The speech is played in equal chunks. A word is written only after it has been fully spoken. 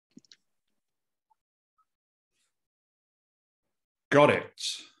Got it.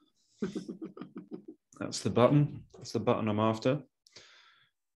 That's the button. That's the button I'm after.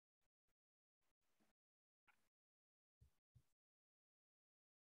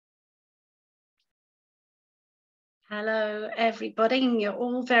 Hello, everybody. You're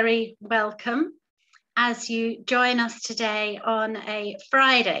all very welcome as you join us today on a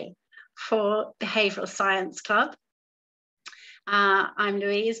Friday for Behavioural Science Club. I'm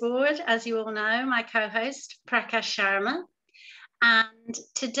Louise Ward, as you all know, my co-host Prakash Sharma. And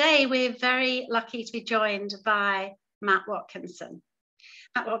today we're very lucky to be joined by Matt Watkinson.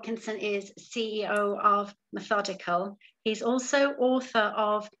 Matt Watkinson is CEO of Methodical. He's also author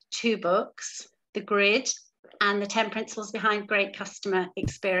of 2 books, The Grid and the 10 Principles Behind Great Customer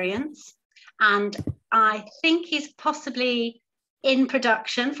Experience. And I think he's possibly in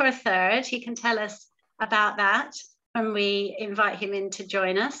production for a 3rd. He can tell us about that when we invite him in to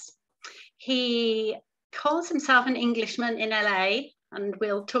join us. He calls himself an Englishman in LA, and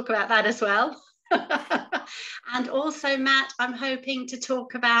we'll talk about that as well. And also, Matt, I'm hoping to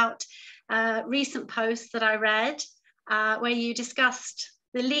talk about recent posts that I read where you discussed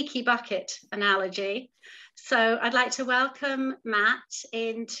the leaky bucket analogy. So I'd like to welcome Matt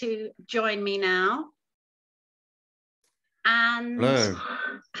in to join me now. And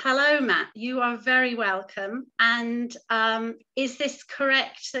hello, Matt, you are very welcome. And is this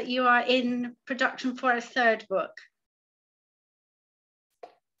correct that you are in production for a 3rd book?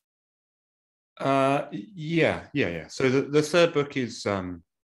 Yeah. So the 3rd book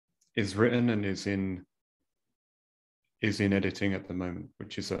is written and is in editing at the moment,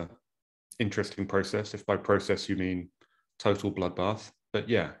 which is a interesting process, if by process you mean total bloodbath. But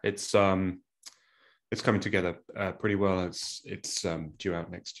yeah, it's coming together pretty well. It's due out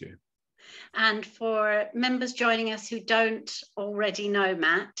next year. And for members joining us who don't already know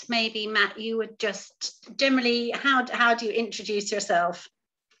Matt, maybe Matt, you would just generally, how do you introduce yourself?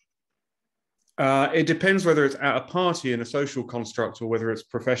 It depends whether it's at a party in a social construct or whether it's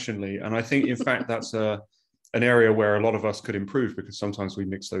professionally. And I think, in fact, that's an area where a lot of us could improve, because sometimes we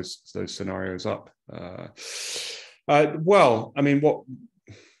mix those scenarios up. Well, I mean, what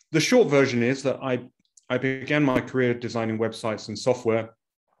the short version is that I began my career designing websites and software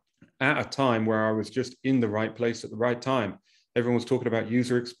at a time where I was just in the right place at the right time. Everyone was talking about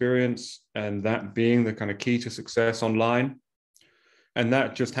user experience and that being the kind of key to success online. And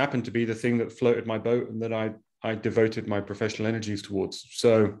that just happened to be the thing that floated my boat and that I devoted my professional energies towards.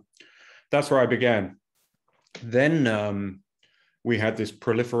 So that's where I began. Then we had this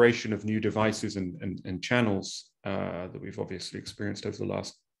proliferation of new devices and channels that we've obviously experienced over the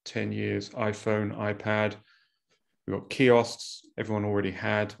last 10 years. iPhone, iPad, we've got kiosks. Everyone already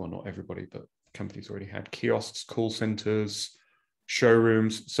had, well, not everybody, but companies already had kiosks, call centers,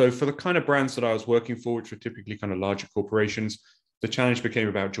 showrooms. So for the kind of brands that I was working for, which were typically kind of larger corporations, the challenge became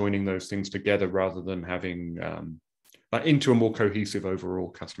about joining those things together rather than having into a more cohesive overall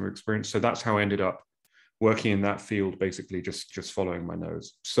customer experience. So that's how I ended up working in that field, basically just following my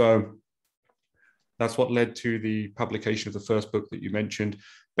nose. So that's what led to the publication of the 1st book that you mentioned.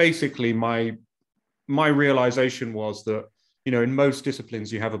 Basically, my realization was that, you know, in most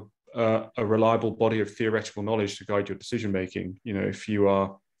disciplines, you have a reliable body of theoretical knowledge to guide your decision making. You know, if you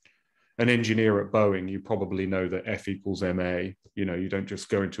are an engineer at Boeing, you probably know that F equals ma. You know, you don't just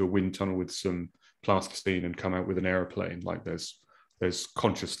go into a wind tunnel with some plasticine and come out with an aeroplane. Like there's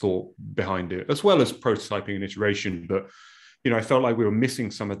conscious thought behind it, as well as prototyping and iteration. But, you know, I felt like we were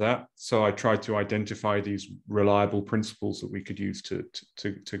missing some of that. So I tried to identify these reliable principles that we could use to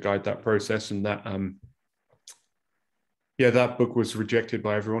guide that process. And that, that book was rejected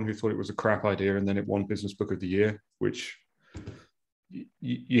by everyone who thought it was a crap idea. And then it won Business Book of the Year, which,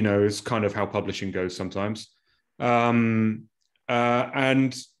 you know, is kind of how publishing goes sometimes. So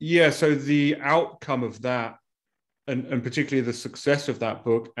the outcome of that, and particularly the success of that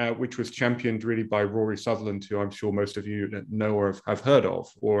book, which was championed really by Rory Sutherland, who I'm sure most of you know or have heard of,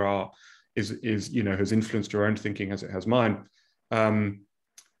 or is you know, has influenced your own thinking as it has mine. You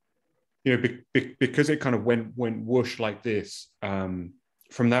know, because it kind of went whoosh like this.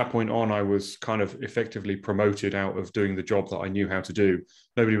 From that point on, I was kind of effectively promoted out of doing the job that I knew how to do.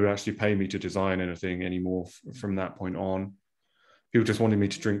 Nobody would actually pay me to design anything anymore from that point on. People just wanted me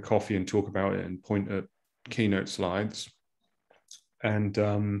to drink coffee and talk about it and point at keynote slides. And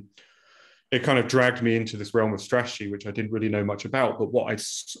it kind of dragged me into this realm of strategy, which I didn't really know much about. But what I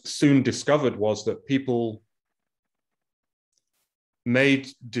soon discovered was that people made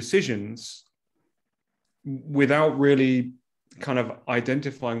decisions without really kind of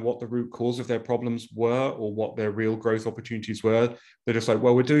identifying what the root cause of their problems were or what their real growth opportunities were. They're just like,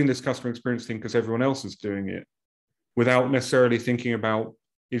 well, we're doing this customer experience thing because everyone else is doing it. without necessarily thinking about,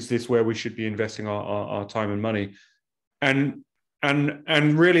 is this where we should be investing our time and money? And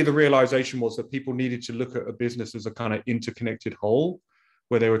really the realization was that people needed to look at a business as a kind of interconnected whole,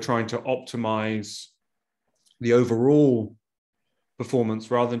 where they were trying to optimize the overall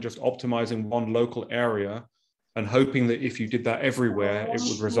performance rather than just optimizing one local area and hoping that if you did that everywhere, it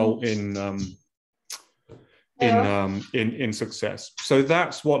would result in success. So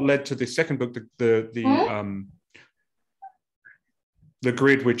that's what led to the second book, the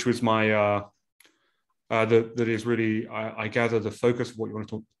grid, which was my that is really, I gather, the focus of what you want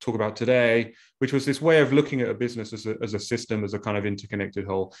to talk about today, which was this way of looking at a business as a system, as a kind of interconnected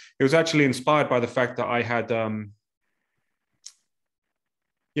whole. It was actually inspired by the fact that I had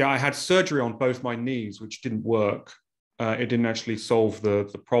I had surgery on both my knees, which didn't work. It didn't actually solve the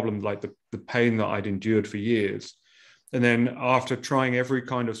problem, like the pain that I'd endured for years. And then after trying every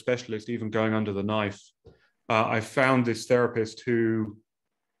kind of specialist, even going under the knife, I found this therapist who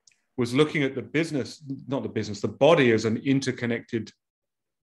was looking at the body as an interconnected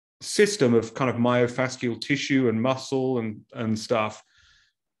system of kind of myofascial tissue and muscle and stuff.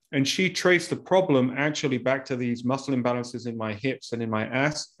 And she traced the problem actually back to these muscle imbalances in my hips and in my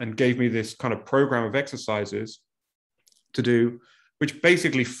ass, and gave me this kind of program of exercises to do, which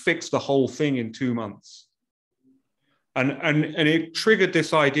basically fixed the whole thing in 2 months. And it triggered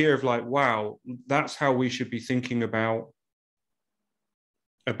this idea of like, wow, that's how we should be thinking about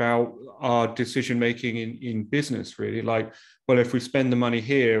our decision making in business, really. Like, well, if we spend the money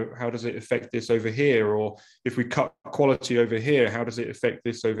here, how does it affect this over here? Or if we cut quality over here, how does it affect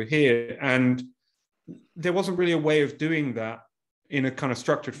this over here? And there wasn't really a way of doing that in a kind of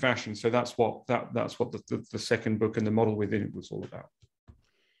structured fashion. So that's what the second book and the model within it was all about.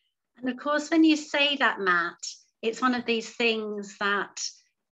 And of course, when you say that, Matt, it's one of these things that,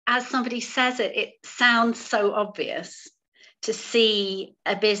 as somebody says it, it sounds so obvious to see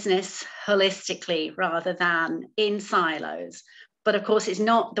a business holistically rather than in silos. But of course, it's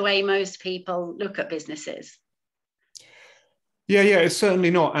not the way most people look at businesses. Yeah, it's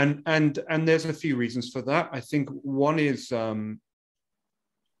certainly not. And there's a few reasons for that. I think one is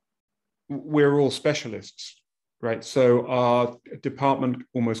we're all specialists, right? So our department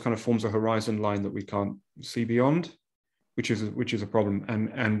almost kind of forms a horizon line that we can't see beyond, which is a problem.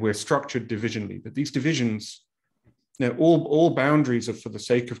 And we're structured divisionally, but these divisions, all boundaries are for the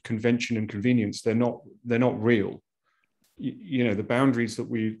sake of convention and convenience. They're not real. The boundaries that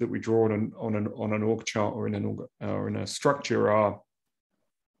we draw on an org chart or in a structure are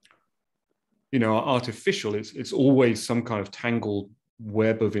artificial. It's always some kind of tangled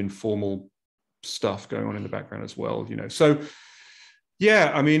web of informal stuff going on in the background as well. So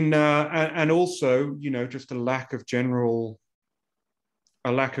yeah, I mean, and also just a lack of general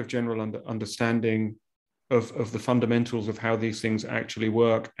understanding of the fundamentals of how these things actually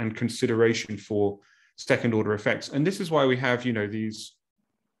work, and consideration for second order effects. And this is why we have, these,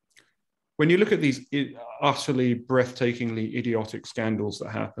 when you look at these utterly breathtakingly idiotic scandals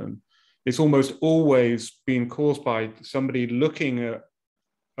that happen, it's almost always being caused by somebody looking at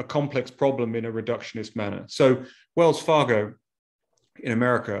a complex problem in a reductionist manner. So Wells Fargo in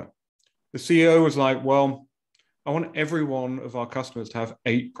America, the CEO was like, well, I want every one of our customers to have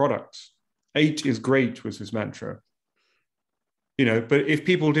 8 products. 8 is great, was his mantra. But if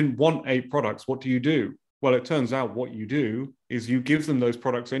people didn't want 8 products, what do you do? Well, it turns out what you do is you give them those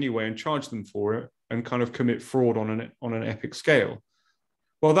products anyway and charge them for it, and kind of commit fraud on an epic scale.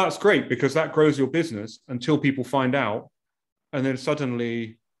 Well, that's great, because that grows your business until people find out, and then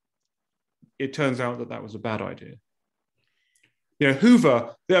suddenly it turns out that was a bad idea.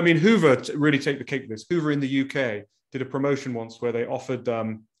 Hoover really take the cake with this. Hoover in the UK did a promotion once where they offered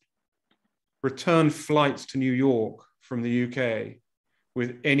return flights to New York from the UK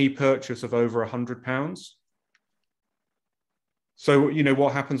with any purchase of over £100. So,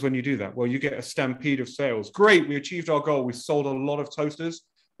 what happens when you do that? Well, you get a stampede of sales. Great, we achieved our goal. We sold a lot of toasters.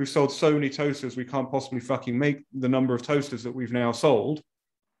 We've sold so many toasters, we can't possibly fucking make the number of toasters that we've now sold.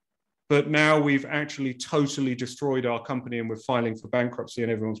 But now we've actually totally destroyed our company, and we're filing for bankruptcy,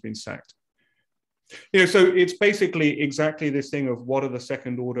 and everyone's been sacked. So it's basically exactly this thing of what are the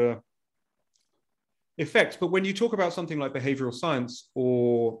second order effects. But when you talk about something like behavioral science,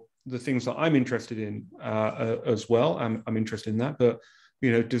 or the things that I'm interested in as well, I'm interested in that, but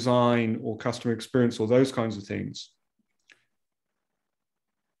design or customer experience or those kinds of things,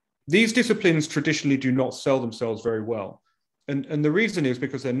 these disciplines traditionally do not sell themselves very well. And the reason is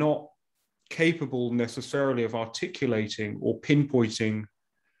because they're not capable necessarily of articulating or pinpointing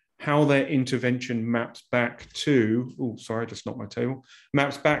how their intervention maps back to, oh, sorry, I just knocked my table,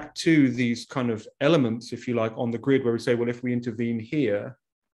 maps back to these kind of elements, if you like, on the grid where we say, well, if we intervene here,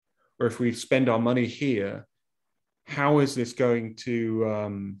 or if we spend our money here, how is this going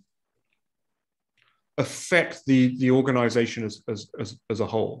to affect the organization as a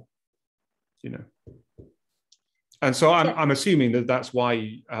whole, you know? And so I'm assuming that that's why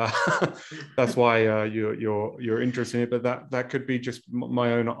you're interested in it, but that could be just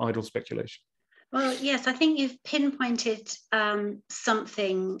my own idle speculation. Well, yes, I think you've pinpointed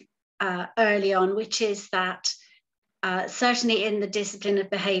something early on, which is that certainly in the discipline of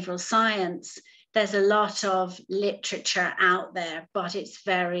behavioural science, there's a lot of literature out there, but it's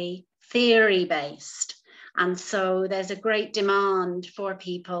very theory-based. And so there's a great demand for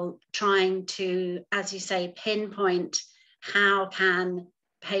people trying to, as you say, pinpoint how can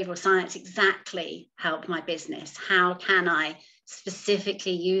behavioural science exactly help my business? How can I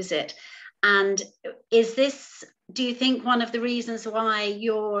specifically use it? And is this, do you think, one of the reasons why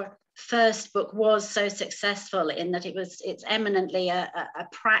your first book was so successful, in that it's eminently a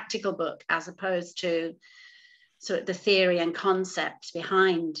practical book as opposed to sort of the theory and concept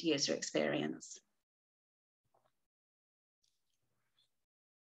behind user experience?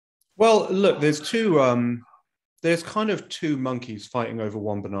 Well, look, there's kind of two monkeys fighting over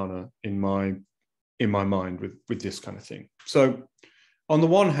one banana in my mind with this kind of thing. So on the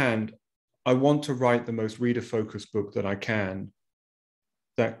one hand, I want to write the most reader-focused book that I can,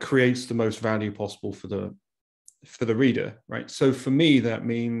 that creates the most value possible for the reader, right? So for me, that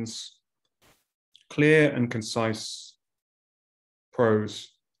means clear and concise prose.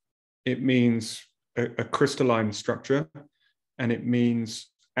 It means a crystalline structure, and it means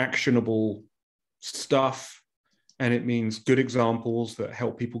actionable stuff, and it means good examples that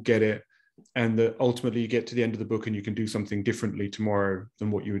help people get it, and that ultimately you get to the end of the book and you can do something differently tomorrow than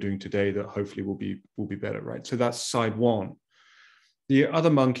what you were doing today that hopefully will be better, right? So that's side one. The other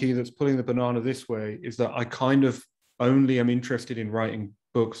monkey that's pulling the banana this way is that I kind of only am interested in writing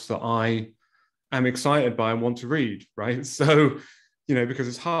books that I am excited by and want to read, right? So, you know, because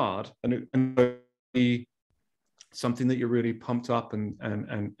it's hard and something that you're really pumped up and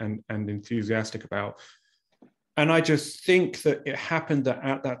enthusiastic about. And I just think that it happened that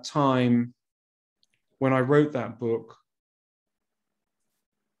at that time, when I wrote that book,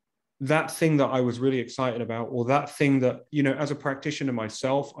 that thing that I was really excited about, or that thing that, you know, as a practitioner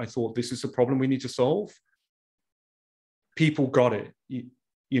myself, I thought this is a problem we need to solve. People got it,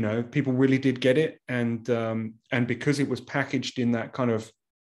 you know, people really did get it. And because it was packaged in that kind of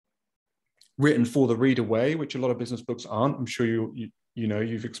written for the reader way, which a lot of business books aren't. I'm sure you know,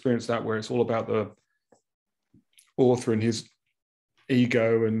 you've experienced that, where it's all about the author and his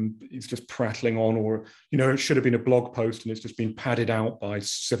ego and he's just prattling on, or, you know, it should have been a blog post and it's just been padded out by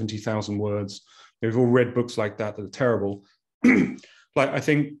 70,000 words. We've all read books like that are terrible. Like, I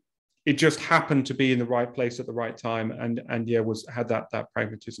think it just happened to be in the right place at the right time, and yeah, had that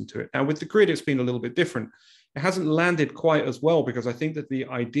pragmatism to it. Now with the grid, it's been a little bit different. It hasn't landed quite as well, because I think that the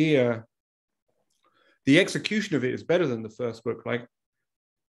idea, the execution of it is better than the first book. Like,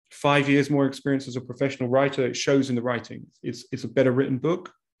 5 years more experience as a professional writer, it shows in the writing. It's a better written book,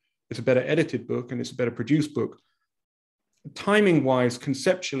 it's a better edited book, and it's a better produced book. Timing wise,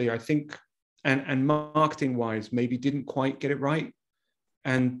 conceptually, I think, and marketing wise, maybe didn't quite get it right.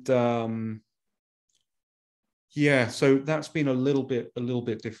 And yeah, so that's been a little bit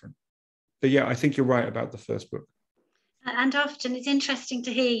different. But yeah, I think you're right about the first book. And often it's interesting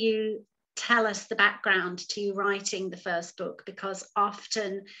to hear you tell us the background to you writing the first book, because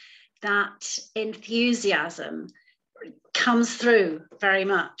often that enthusiasm comes through very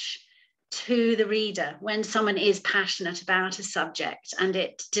much to the reader when someone is passionate about a subject, and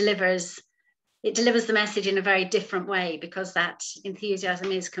it delivers the message in a very different way because that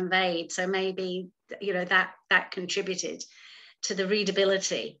enthusiasm is conveyed. So maybe, you know, that contributed to the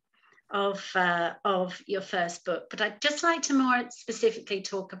readability of your first book. But I'd just like to more specifically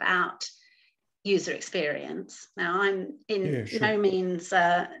talk about user experience. Now, I'm in no means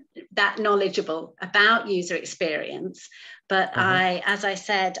that knowledgeable about user experience, but as I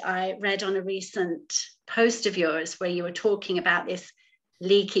said, I read on a recent post of yours where you were talking about this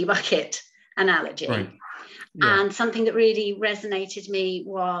leaky bucket analogy. Right. Yeah. And something that really resonated me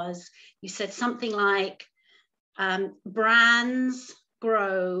was, you said something like, brands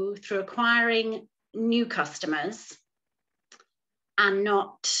grow through acquiring new customers and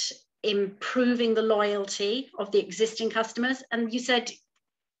not improving the loyalty of the existing customers. And you said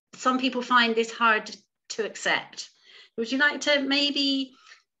some people find this hard to accept. Would you like to maybe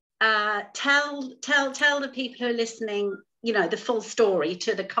tell the people who are listening the full story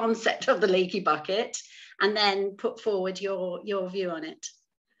to the concept of the leaky bucket, and then put forward your view on it.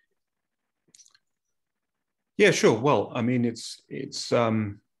 Yeah, sure. Well, I mean, it's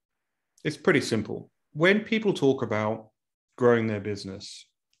pretty simple. When people talk about growing their business,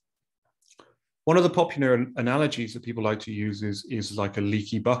 one of the popular analogies that people like to use is like a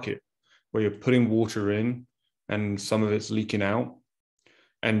leaky bucket, where you're putting water in and some of it's leaking out,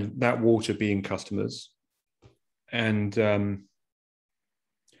 and that water being customers. And and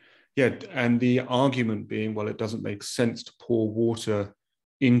the argument being, well, it doesn't make sense to pour water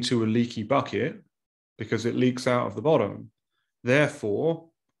into a leaky bucket because it leaks out of the bottom. Therefore,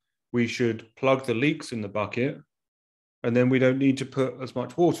 we should plug the leaks in the bucket, and then we don't need to put as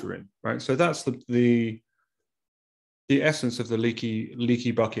much water in, right? So that's the essence of the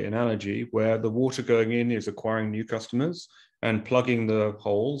leaky bucket analogy, where the water going in is acquiring new customers, and plugging the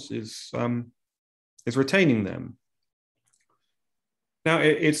holes is retaining them. Now,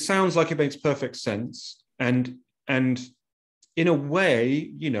 it sounds like it makes perfect sense, and in a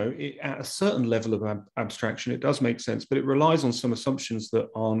way, at a certain level of abstraction, it does make sense, but it relies on some assumptions that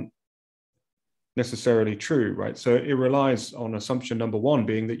aren't necessarily true, right? So it relies on assumption number one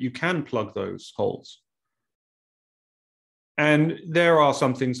being that you can plug those holes. And there are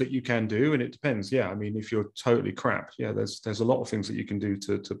some things that you can do, and it depends. Yeah, I mean, if you're totally crap, yeah, there's a lot of things that you can do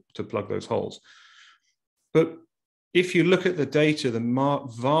to plug those holes. But if you look at the data, the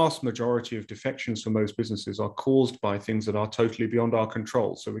vast majority of defections for most businesses are caused by things that are totally beyond our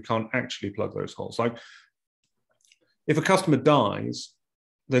control. So we can't actually plug those holes. Like if a customer dies,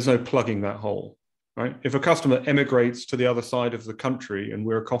 there's no plugging that hole, right? If a customer emigrates to the other side of the country and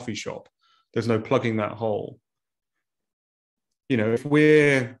we're a coffee shop, there's no plugging that hole. If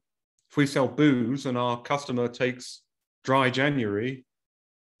we sell booze and our customer takes dry January,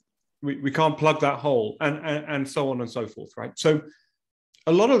 we can't plug that hole, and so on and so forth, right? So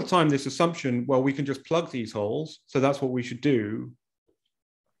a lot of the time, this assumption, well, we can just plug these holes, so that's what we should do.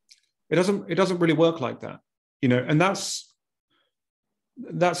 It doesn't really work like that, and that's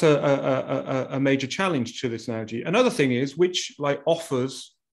a major challenge to this analogy. Another thing is, which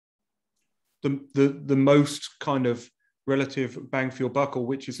offers the most kind of relative bang for your buck, or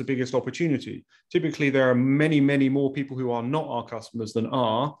which is the biggest opportunity. Typically, there are many, many more people who are not our customers than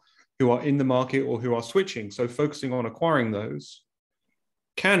who are in the market or who are switching. So focusing on acquiring those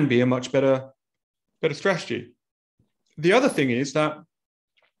can be a much better strategy. The other thing is that,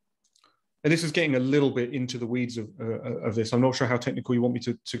 and this is getting a little bit into the weeds of this, I'm not sure how technical you want me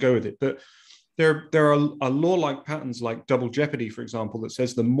to go with it, but there are law-like patterns like double jeopardy, for example, that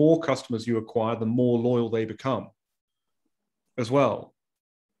says the more customers you acquire, the more loyal they become as well.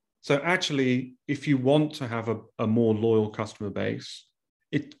 So actually, if you want to have a more loyal customer base,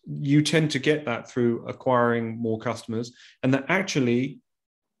 you tend to get that through acquiring more customers, and that actually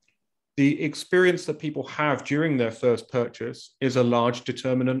the experience that people have during their first purchase is a large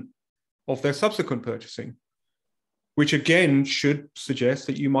determinant of their subsequent purchasing, which again should suggest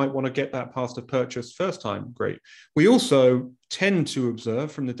that you might want to get that past a purchase first time. Great. We also tend to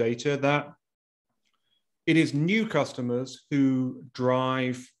observe from the data that it is new customers who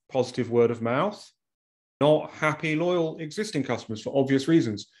drive positive word of mouth, not happy, loyal existing customers, for obvious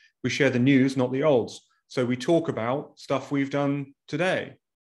reasons. We share the news, not the olds. So we talk about stuff we've done today,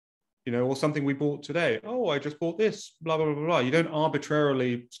 or something we bought today. Oh, I just bought this, blah, blah, blah, blah. You don't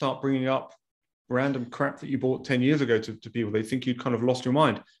arbitrarily start bringing up random crap that you bought 10 years ago to people. They think you'd kind of lost your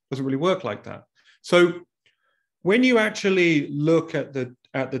mind. It doesn't really work like that. So when you actually look at the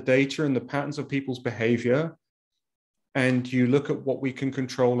data and the patterns of people's behavior, and you look at what we can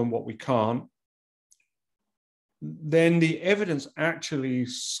control and what we can't, then the evidence actually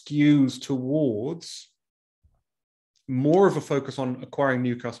skews towards more of a focus on acquiring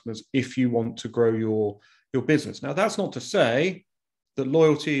new customers if you want to grow your business. Now, that's not to say that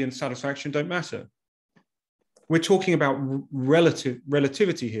loyalty and satisfaction don't matter. We're talking about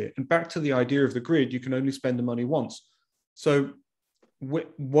relativity here. And back to the idea of the grid, you can only spend the money once. So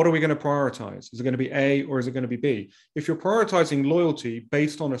what are we going to prioritize? Is it going to be A or is it going to be B? If you're prioritizing loyalty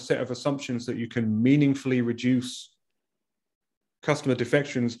based on a set of assumptions that you can meaningfully reduce customer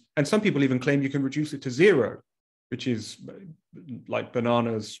defections, and some people even claim you can reduce it to zero, which is like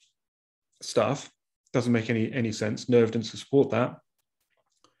bananas stuff, doesn't make any sense. Nerve evidence to support that.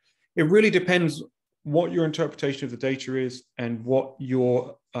 It really depends what your interpretation of the data is and what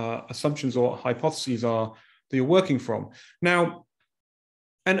your assumptions or hypotheses are that you're working from. Now,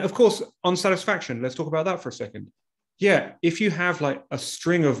 and of course, on satisfaction, let's talk about that for a second. Yeah, if you have like a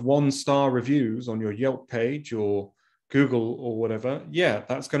string of 1-star reviews on your Yelp page or Google or whatever, yeah,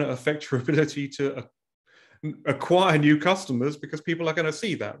 that's going to affect your ability to acquire new customers because people are going to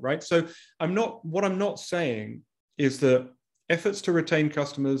see that, right? So what I'm not saying is that efforts to retain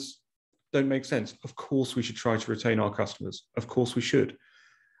customers don't make sense. Of course, we should try to retain our customers. Of course, we should.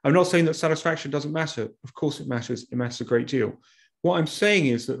 I'm not saying that satisfaction doesn't matter. Of course, it matters. It matters a great deal. What I'm saying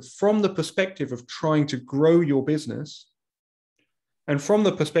is that from the perspective of trying to grow your business and from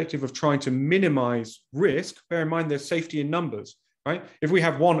the perspective of trying to minimize risk, bear in mind there's safety in numbers, right? If we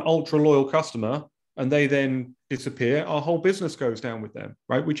have one ultra loyal customer and they then disappear, our whole business goes down with them,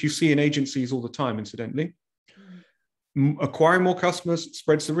 right? Which you see in agencies all the time, incidentally. Acquiring more customers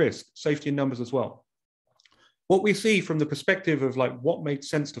spreads the risk, safety in numbers as well. What we see from the perspective of like what makes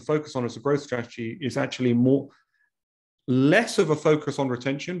sense to focus on as a growth strategy is actually less of a focus on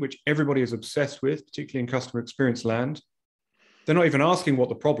retention, which everybody is obsessed with, particularly in customer experience land. They're not even asking what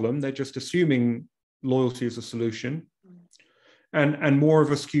the problem, they're just assuming loyalty is a solution, and more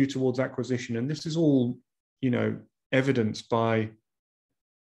of a skew towards acquisition. And this is all, evidenced by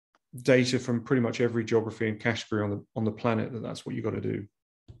data from pretty much every geography and category on the planet that's what you got to do.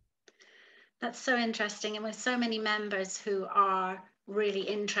 That's so interesting. And with so many members who are really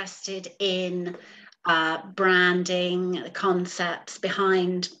interested in branding, the concepts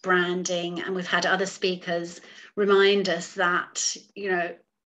behind branding, and we've had other speakers remind us that,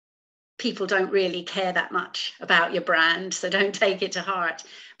 people don't really care that much about your brand, so don't take it to heart.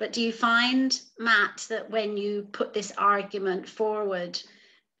 But do you find, Matt, that when you put this argument forward,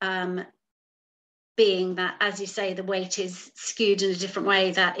 being that, as you say, the weight is skewed in a different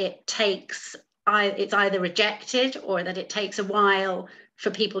way, that it's either rejected or that it takes a while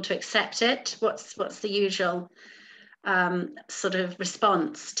for people to accept it? What's the usual sort of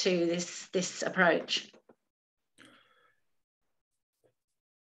response to this approach?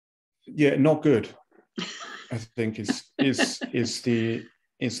 Yeah, not good, I think is the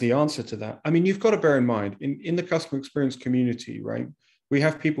answer to that. I mean, you've got to bear in mind in the customer experience community, right? We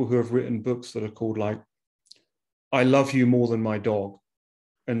have people who have written books that are called like, I love you more than my dog.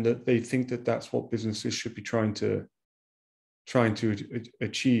 And that they think that that's what businesses should be trying to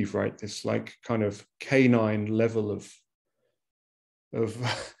achieve, right? This like kind of canine level of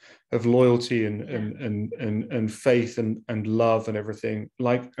loyalty and faith and love and everything.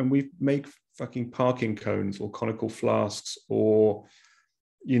 Like, and we make fucking parking cones or conical flasks or,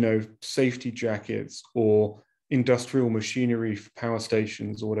 safety jackets or industrial machinery for power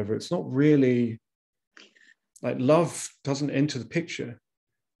stations or whatever. It's not really like love doesn't enter the picture.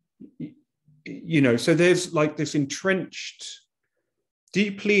 So there's like this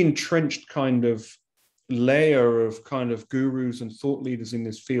deeply entrenched kind of layer of kind of gurus and thought leaders in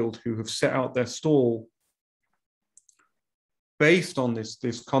this field who have set out their stall based on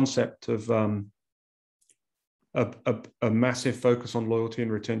this concept of a massive focus on loyalty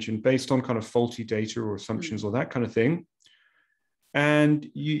and retention based on kind of faulty data or assumptions or that kind of thing. And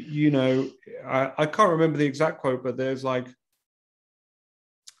I can't remember the exact quote, but there's like,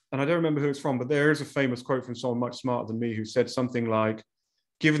 and I don't remember who it's from, but there is a famous quote from someone much smarter than me who said something like,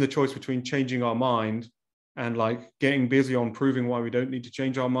 given the choice between changing our mind and like getting busy on proving why we don't need to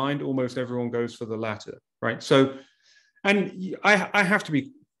change our mind, almost everyone goes for the latter, right? So, and I have to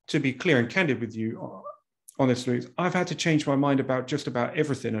be clear and candid with you on this, Louise. I've had to change my mind about just about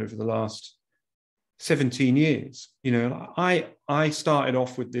everything over the last 17 years. I started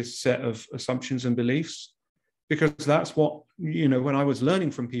off with this set of assumptions and beliefs because that's what, when I was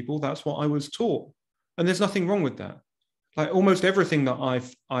learning from people, that's what I was taught. And there's nothing wrong with that. Like almost everything that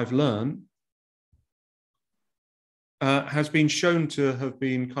I've learned has been shown to have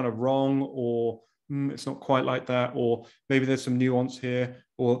been kind of wrong, or it's not quite like that, or maybe there's some nuance here,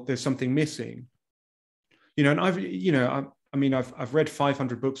 or there's something missing. And I've read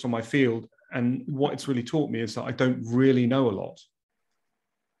 500 books on my field, and what it's really taught me is that I don't really know a lot.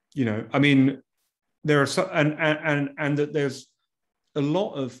 There are some, and that there's a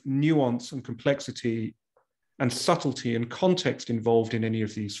lot of nuance and complexity and subtlety and context involved in any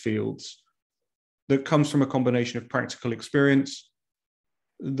of these fields that comes from a combination of practical experience,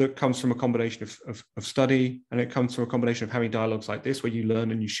 that comes from a combination of study, and it comes from a combination of having dialogues like this where you learn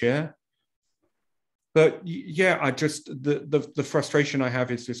and you share. But yeah, the frustration I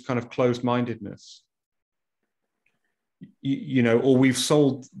have is this kind of closed-mindedness. Or we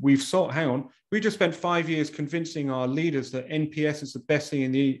just spent 5 years convincing our leaders that NPS is the best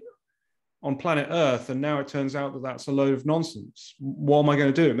thing on planet Earth, and now it turns out that that's a load of nonsense. What am I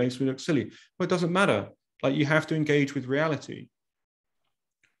going to do? It makes me look silly. Well, it doesn't matter. Like, you have to engage with reality.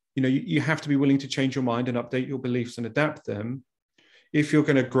 You have to be willing to change your mind and update your beliefs and adapt them if you're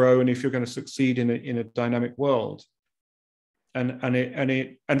going to grow and if you're going to succeed in a dynamic world. And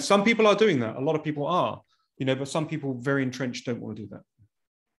some people are doing that. A lot of people are. but some people very entrenched don't want to do that.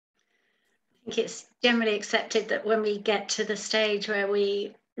 I think it's generally accepted that when we get to the stage where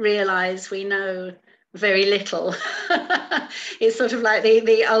we realize we know very little, it's sort of like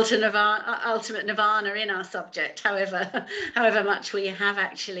the ultimate nirvana in our subject, however much we have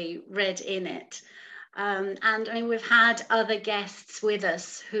actually read in it. And I mean, we've had other guests with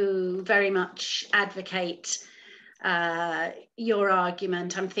us who very much advocate your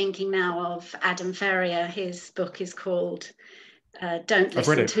argument. I'm thinking now of Adam Ferrier. His book is called Don't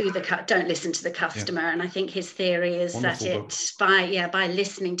Listen to the Customer. Yeah. And I think his theory is wonderful that by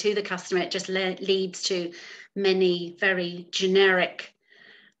listening to the customer, it just leads to many very generic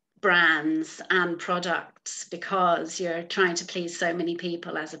brands and products, because you're trying to please so many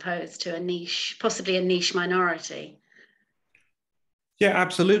people as opposed to possibly a niche minority. Yeah,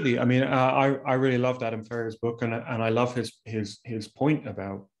 absolutely. I mean, I really loved Adam Ferrier's book, and I love his point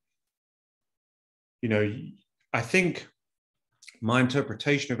about, I think my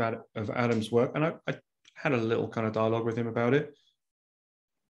interpretation of Adam's work, and I had a little kind of dialogue with him about it.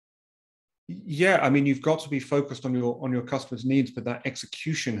 Yeah, I mean, you've got to be focused on your customers' needs, but that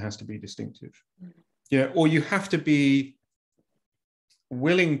execution has to be distinctive. Yeah, or you have to be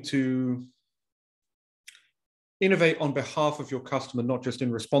willing to innovate on behalf of your customer, not just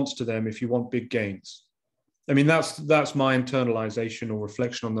in response to them if you want big gains. I mean, that's my internalization or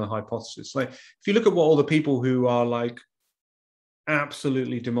reflection on the hypothesis. Like, if you look at what all the people who are like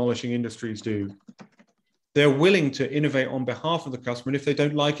absolutely demolishing industries do, they're willing to innovate on behalf of the customer. And if they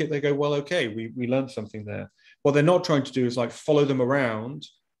don't like it, they go, well, okay, we learned something there. What they're not trying to do is like follow them around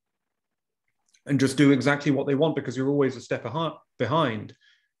and just do exactly what they want, because you're always a step behind.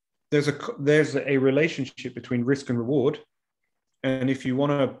 There's a relationship between risk and reward. And if you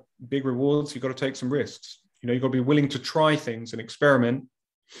want big rewards, you've got to take some risks. You've got to be willing to try things and experiment.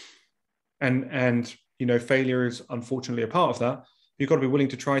 And failure is unfortunately a part of that. You've got to be willing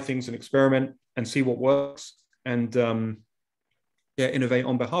to try things and experiment and see what works, and innovate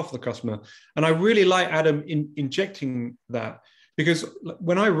on behalf of the customer. And I really like Adam injecting that, because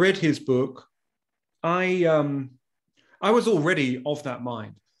when I read his book, I was already of that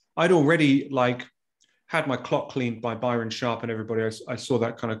mind. I'd already had my clock cleaned by Byron Sharp and everybody. I saw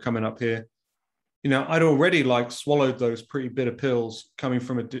that kind of coming up here. I'd already swallowed those pretty bitter pills coming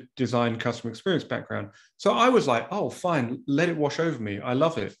from a design customer experience background. So I was like, oh, fine, let it wash over me. I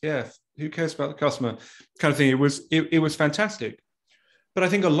love it. Yeah, who cares about the customer kind of thing. It was fantastic. But I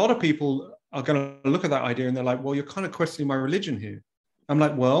think a lot of people are going to look at that idea and they're like, well, you're kind of questioning my religion here. I'm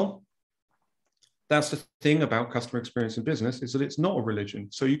like, well, that's the thing about customer experience in business, is that it's not a religion.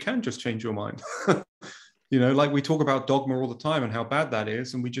 So you can just change your mind. We talk about dogma all the time and how bad that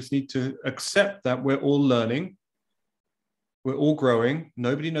is. And we just need to accept that we're all learning. We're all growing.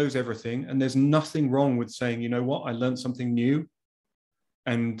 Nobody knows everything. And there's nothing wrong with saying, you know what, I learned something new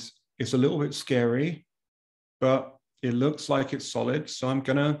and it's a little bit scary, but it looks like it's solid. So I'm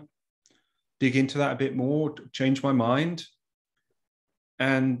going to dig into that a bit more, change my mind.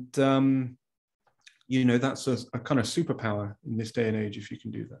 And, that's a kind of superpower in this day and age, if you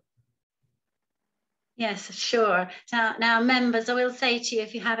can do that. Yes, sure. Now, members, I will say to you,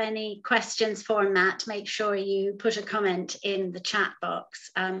 if you have any questions for Matt, make sure you put a comment in the chat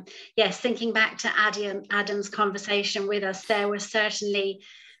box. Yes, thinking back to Adam's conversation with us, there were certainly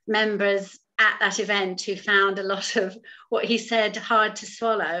members at that event who found a lot of what he said hard to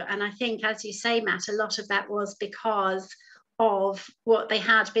swallow. And I think, as you say, Matt, a lot of that was because of what they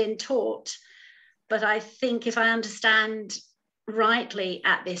had been taught. But I think, if I understand rightly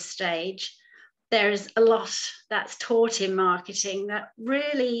at this stage, there's a lot that's taught in marketing that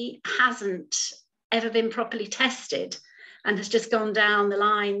really hasn't ever been properly tested and has just gone down the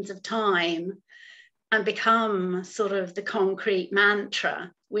lines of time and become sort of the concrete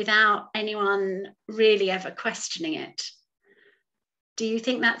mantra without anyone really ever questioning it. Do you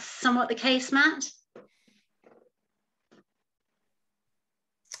think that's somewhat the case, Matt?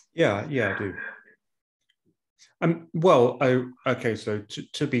 Yeah, I do. Okay, so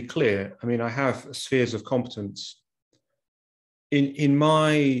to be clear, I mean, I have spheres of competence. In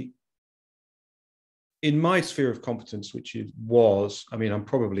my sphere of competence, which I'm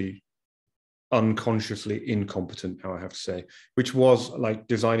probably unconsciously incompetent now, I have to say, which was like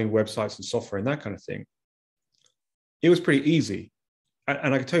designing websites and software and that kind of thing. It was pretty easy.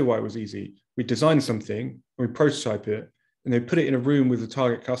 And I can tell you why it was easy. We designed something, we prototype it, and they put it in a room with the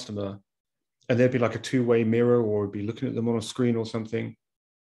target customer, and there'd be like a two-way mirror, or we'd be looking at them on a screen or something.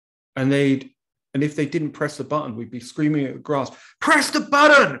 And if they didn't press the button, we'd be screaming at the grass, press the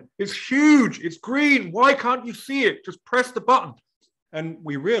button! It's huge, it's green, why can't you see it? Just press the button. And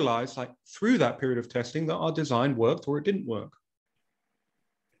we realized, like, through that period of testing, that our design worked or it didn't work.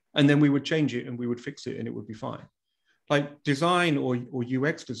 And then we would change it and we would fix it and it would be fine. Like, design or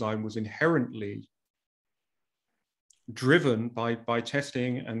UX design was inherently driven by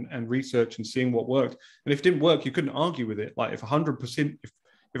testing and research and seeing what worked. And if it didn't work, you couldn't argue with it. Like, if 100%, if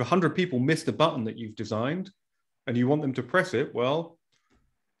 100 people missed a button that you've designed and you want them to press it, well,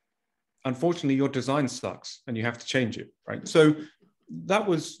 unfortunately, your design sucks and you have to change it, right? So that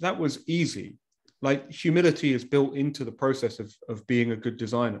was easy. Like, humility is built into the process of being a good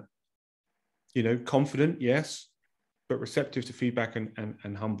designer. You know, confident, yes, but receptive to feedback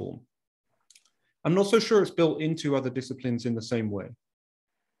and humble. I'm not so sure it's built into other disciplines in the same way.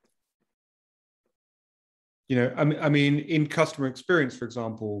 You know, I mean, in customer experience, for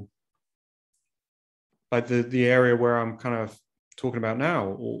example, like the area where I'm kind of talking about now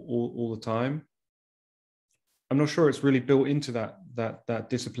all the time, I'm not sure it's really built into that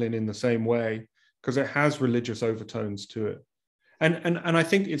discipline in the same way, because it has religious overtones to it. And I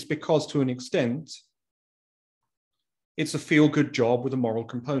think it's because, to an extent, it's a feel-good job with a moral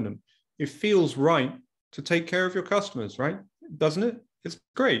component. It feels right to take care of your customers, right? Doesn't it? It's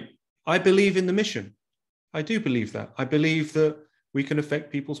great. I believe in the mission. I do believe that. I believe that we can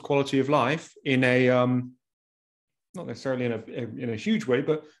affect people's quality of life in a, not necessarily in a huge way,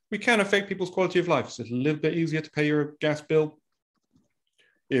 but we can affect people's quality of life. It's a little bit easier to pay your gas bill.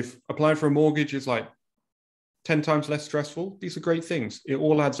 If applying for a mortgage is like 10 times less stressful, these are great things. It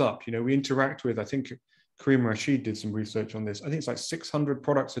all adds up. You know, we interact with, I think Kareem Rashid did some research on this. I think it's like 600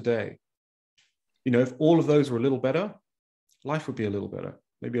 products a day. You know, if all of those were a little better, life would be a little better,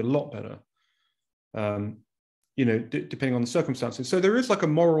 maybe a lot better. You know, depending on the circumstances. So there is like a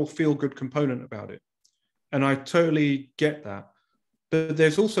moral feel-good component about it. And I totally get that. But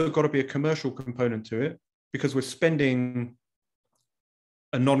there's also got to be a commercial component to it, because we're spending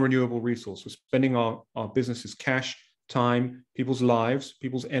a non-renewable resource. We're spending our business's cash, time, people's lives,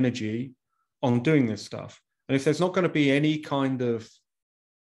 people's energy on doing this stuff. And if there's not going to be any kind of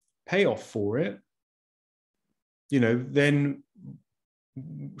payoff for it, you know, then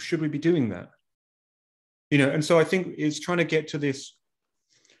should we be doing that? You know, and so I think it's trying to get to this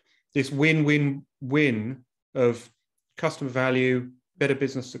win-win-win of customer value, better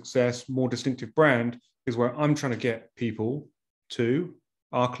business success, more distinctive brand, is where I'm trying to get people to,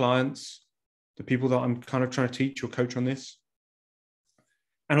 our clients, the people that I'm kind of trying to teach or coach on this.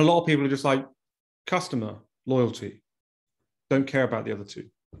 And a lot of people are just like, customer loyalty, don't care about the other two,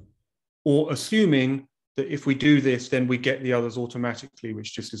 or assuming that if we do this, then we get the others automatically,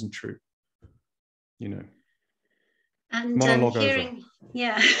 which just isn't true. You know. And hearing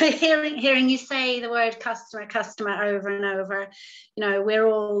you say the word customer over and over, you know, we're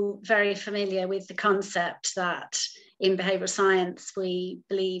all very familiar with the concept that in behavioral science, we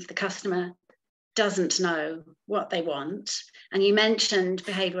believe the customer doesn't know what they want. And you mentioned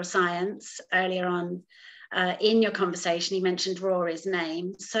behavioral science earlier on in your conversation. You mentioned Rory's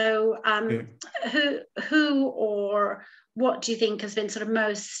name. So who or what do you think has been sort of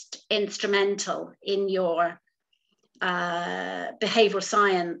most instrumental in your behavioral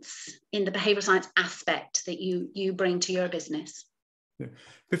science, in the behavioral science aspect that you bring to your business? Yeah.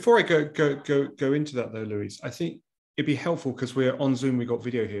 Before I go into that though, Louise, I think it'd be helpful, because we're on Zoom, we got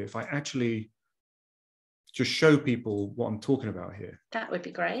video here, if I actually just show people what I'm talking about here. That would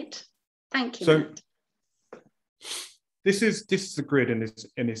be great. Thank you. So Matt. This is the grid, and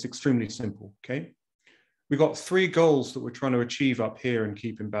it's extremely simple. Okay, we've got 3 goals that we're trying to achieve up here and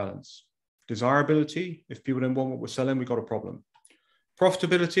keep in balance. Desirability, if people don't want what we're selling, we've got a problem.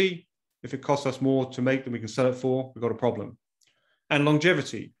 Profitability, if it costs us more to make than we can sell it for, we've got a problem. And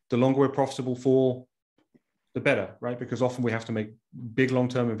longevity, the longer we're profitable for, the better, right? Because often we have to make big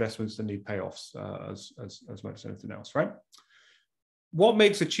long-term investments that need payoffs as much as anything else, right? What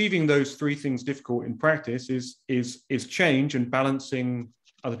makes achieving those 3 things difficult in practice is change and balancing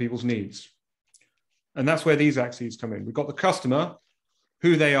other people's needs. And that's where these axes come in. We've got the customer,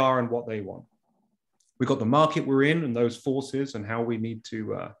 who they are and what they want. We've got the market we're in and those forces and how we need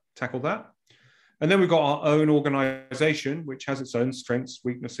to tackle that. And then we've got our own organization, which has its own strengths,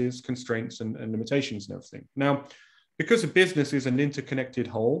 weaknesses, constraints, and limitations and everything. Now, because a business is an interconnected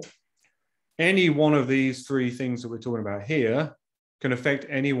whole, any one of these 3 things that we're talking about here can affect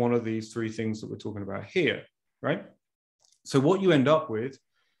any one of these 3 things that we're talking about here, right? So what you end up with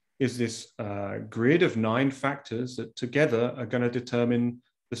is this grid of 9 factors that together are going to determine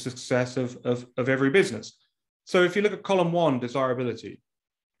the success of every business. So if you look at column 1, desirability,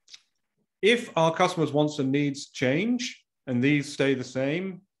 if our customers' wants and needs change and these stay the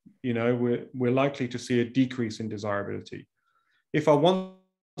same, you know, we're likely to see a decrease in desirability. If our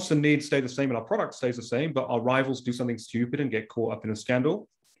wants and needs stay the same and our product stays the same, but our rivals do something stupid and get caught up in a scandal,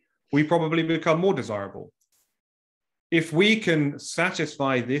 we probably become more desirable. If we can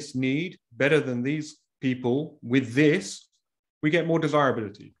satisfy this need better than these people with this, we get more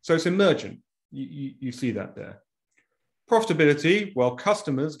desirability. So it's emergent. You see that there. Profitability, well,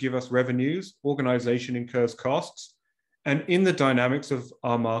 customers give us revenues, organization incurs costs, and in the dynamics of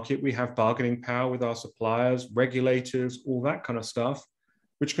our market, we have bargaining power with our suppliers, regulators, all that kind of stuff,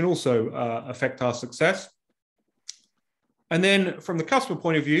 which can also affect our success. And then from the customer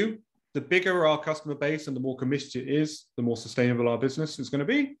point of view, the bigger our customer base and the more committed it is, the more sustainable our business is going to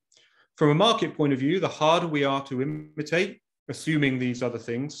be. From a market point of view, the harder we are to imitate, assuming these other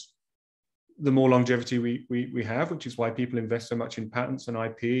things, the more longevity we have, which is why people invest so much in patents and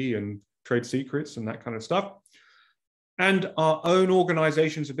IP and trade secrets and that kind of stuff. And our own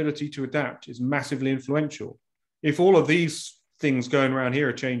organization's ability to adapt is massively influential. If all of these things going around here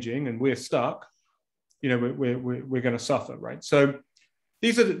are changing and we're stuck, you know, we're going to suffer, right? So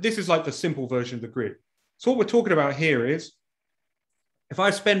this is like the simple version of the grid. So what we're talking about here is, if I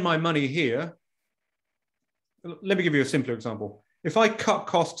spend my money here, let me give you a simpler example. If I cut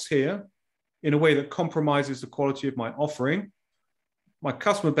costs here in a way that compromises the quality of my offering, my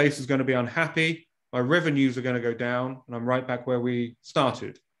customer base is going to be unhappy, my revenues are going to go down, and I'm right back where we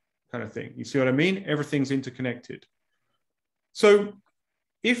started, kind of thing. You see what I mean? Everything's interconnected. So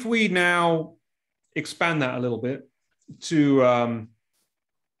if we now expand that a little bit to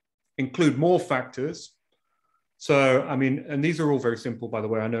include more factors. So, I mean, and these are all very simple, by the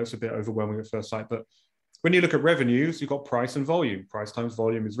way. I know it's a bit overwhelming at first sight, but when you look at revenues, you've got price and volume. Price times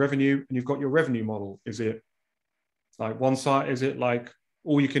volume is revenue, and you've got your revenue model. Is it like one side? Is it like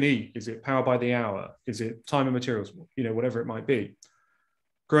all you can eat? Is it power by the hour? Is it time and materials? You know, whatever it might be.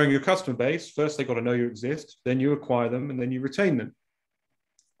 Growing your customer base, first they got to know you exist, then you acquire them, and then you retain them.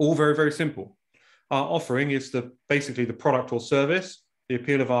 All very, very simple. Our offering is basically the product or service, the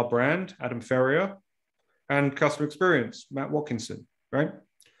appeal of our brand, Adam Ferrier, and customer experience, Matt Watkinson, right?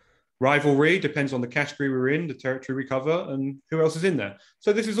 Rivalry depends on the category we're in, the territory we cover, and who else is in there.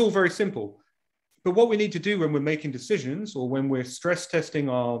 So this is all very simple. But what we need to do when we're making decisions, or when we're stress testing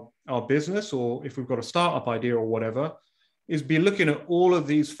our business, or if we've got a startup idea or whatever, is be looking at all of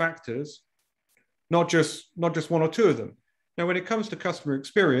these factors, not just one or two of them. Now, when it comes to customer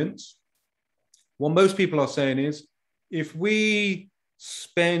experience, what most people are saying is, if we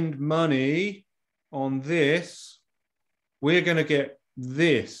spend money on this, we're going to get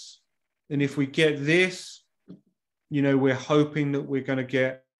this. And if we get this, you know, we're hoping that we're going to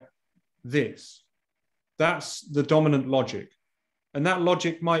get this. That's the dominant logic. And that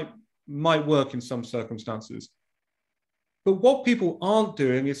logic might work in some circumstances. But what people aren't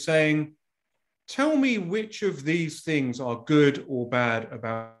doing is saying, tell me which of these things are good or bad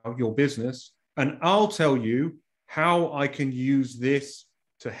about your business, and I'll tell you how I can use this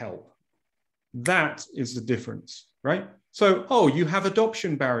to help. That is the difference, right? So, oh, you have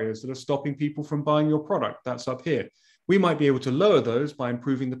adoption barriers that are stopping people from buying your product. That's up here. We might be able to lower those by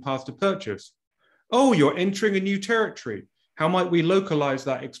improving the path to purchase. Oh, you're entering a new territory. How might we localize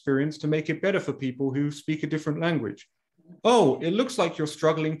that experience to make it better for people who speak a different language? Oh, it looks like you're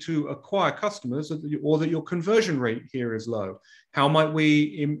struggling to acquire customers, or that your conversion rate here is low. How might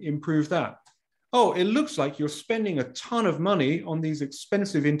we improve that? Oh, it looks like you're spending a ton of money on these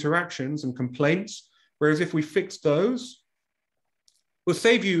expensive interactions and complaints, whereas if we fix those, we'll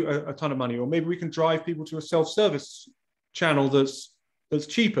save you a ton of money, or maybe we can drive people to a self-service channel that's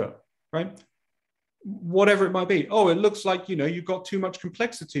cheaper, right? Whatever it might be. Oh, it looks like, you know, you've got too much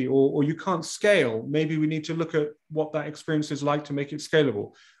complexity, or you can't scale. Maybe we need to look at what that experience is like to make it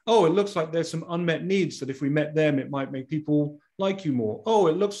scalable. Oh, it looks like there's some unmet needs that if we met them, it might make people like you more. Oh,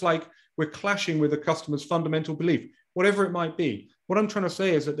 it looks like we're clashing with a customer's fundamental belief, whatever it might be. What I'm trying to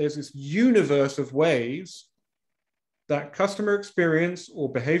say is that there's this universe of ways that customer experience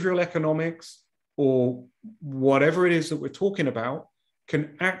or behavioral economics or whatever it is that we're talking about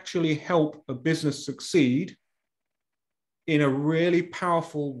can actually help a business succeed in a really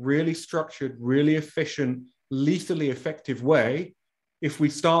powerful, really structured, really efficient, lethally effective way if we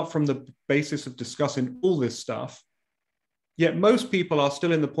start from the basis of discussing all this stuff. Yet most people are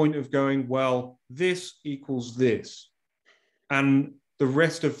still in the point of going, well, this equals this, and the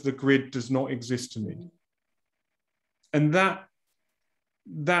rest of the grid does not exist to me. And that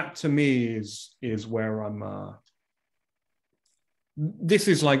to me is where I'm this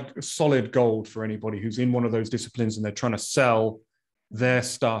is like solid gold for anybody who's in one of those disciplines and they're trying to sell their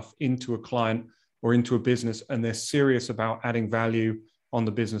stuff into a client or into a business, and they're serious about adding value on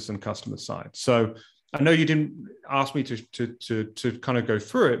the business and customer side. So I know you didn't ask me to kind of go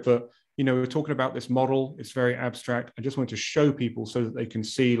through it, but we're talking about this model. It's very abstract. I just want to show people so that they can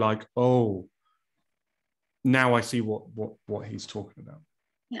see, like, oh, now I see what he's talking about.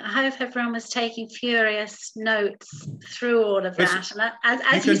 Yeah, I hope everyone was taking furious notes through all of that. And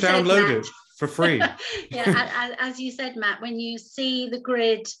as you can download it for free. Yeah, as you said, Matt, when you see the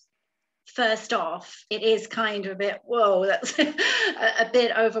grid first off, it is kind of a bit, whoa, that's a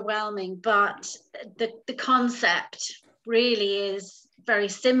bit overwhelming. But the concept really is very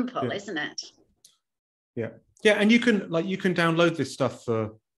simple, yeah. Isn't it? Yeah, and you can download this stuff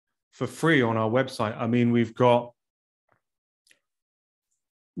for free on our website. I mean, we've got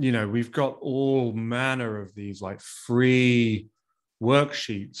all manner of these like free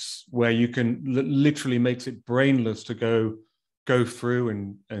worksheets where you can literally makes it brainless to go through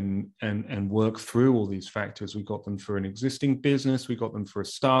and work through all these factors. We got them for an existing business, we got them for a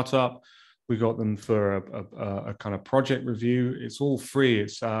startup, we got them for a kind of project review. It's all free.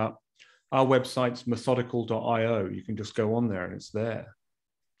 It's our website's methodical.io. You can just go on there and it's there.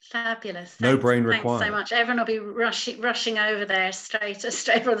 Fabulous. No brain required. Thanks so much. Everyone will be rushing over there straight.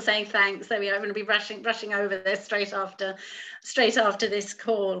 Everyone saying thanks. There we are. Everyone will be rushing over there straight after this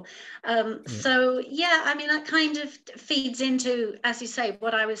call. So yeah, I mean, that kind of feeds into, as you say,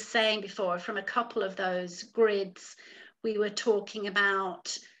 what I was saying before. From a couple of those grids, we were talking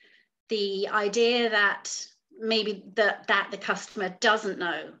about the idea that maybe that the customer doesn't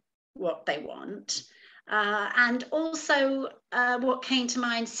know what they want. And also what came to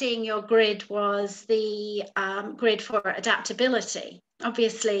mind seeing your grid was the grid for adaptability.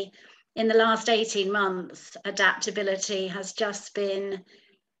 Obviously, in the last 18 months, adaptability has just been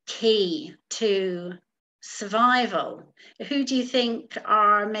key to survival. Who do you think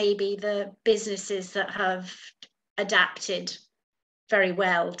are maybe the businesses that have adapted very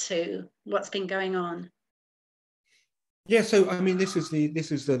well to what's been going on? Yeah, so I mean, this is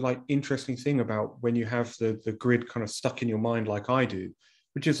the like interesting thing about when you have the grid kind of stuck in your mind like I do,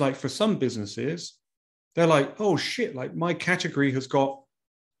 which is like for some businesses, they're like, oh shit, like my category has got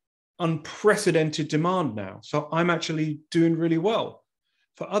unprecedented demand now, so I'm actually doing really well.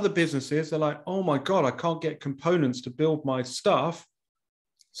 For other businesses, they're like, oh my God, I can't get components to build my stuff,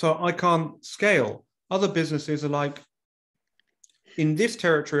 so I can't scale. Other businesses are like, in this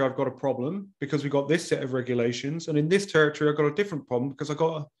territory, I've got a problem because we've got this set of regulations. And in this territory, I've got a different problem because I've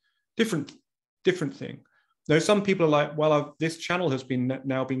got a different thing. Now, some people are like, well, this channel has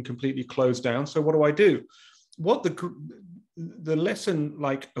now been completely closed down. So what do I do? What the lesson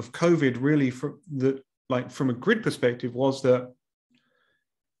like of COVID really from a grid perspective was that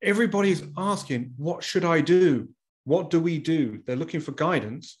everybody's asking, what should I do? What do we do? They're looking for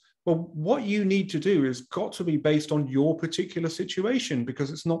guidance. Well, what you need to do is got to be based on your particular situation because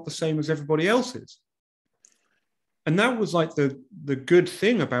it's not the same as everybody else's. And that was like the good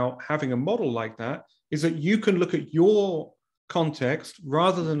thing about having a model like that is that you can look at your context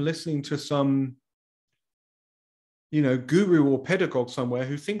rather than listening to some, guru or pedagogue somewhere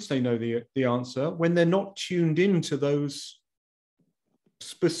who thinks they know the answer when they're not tuned into those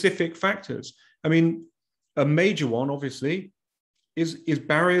specific factors. I mean, a major one, obviously, is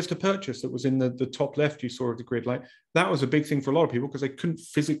barriers to purchase that was in the top left you saw of the grid. Like that was a big thing for a lot of people because they couldn't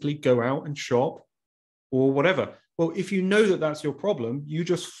physically go out and shop or whatever. Well, if you know that that's your problem, you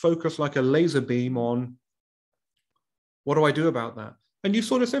just focus like a laser beam on what do I do about that? And you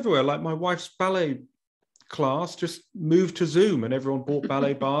saw this everywhere. Like my wife's ballet class just moved to Zoom and everyone bought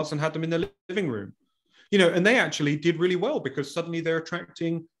ballet bars and had them in their living room. And they actually did really well because suddenly they're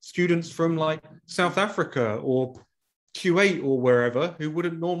attracting students from like South Africa or Kuwait or wherever who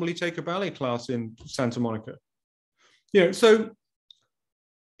wouldn't normally take a ballet class in Santa Monica. So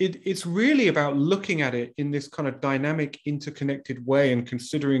it's really about looking at it in this kind of dynamic, interconnected way and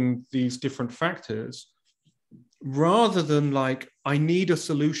considering these different factors rather than like, I need a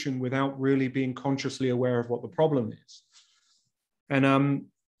solution without really being consciously aware of what the problem is. And,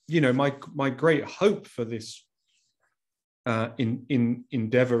 my great hope for this in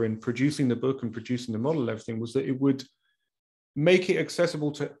endeavor in producing the book and producing the model and everything was that it would make it accessible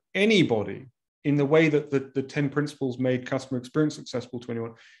to anybody in the way that the 10 principles made customer experience accessible to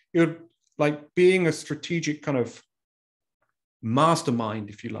anyone. It would like being a strategic kind of mastermind,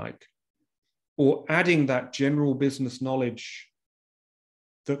 if you like, or adding that general business knowledge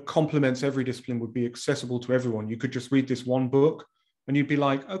that complements every discipline would be accessible to everyone. You could just read this one book and you'd be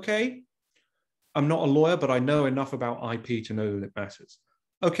like, okay, I'm not a lawyer, but I know enough about IP to know that it matters.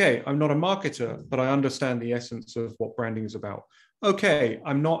 Okay, I'm not a marketer, but I understand the essence of what branding is about. Okay,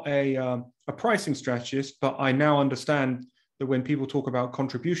 I'm not a pricing strategist, but I now understand that when people talk about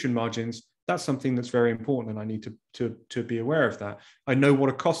contribution margins, that's something that's very important, and I need to be aware of that. I know what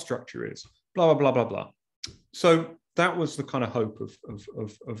a cost structure is, blah, blah, blah, blah, blah. So that was the kind of hope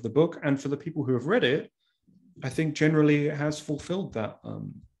of the book. And for the people who have read it, I think generally it has fulfilled that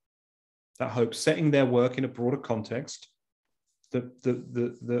hope, setting their work in a broader context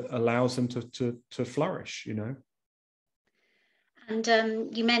that allows them to flourish, you know. And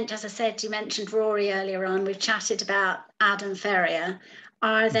as I said, you mentioned Rory earlier on. We've chatted about Adam Ferrier.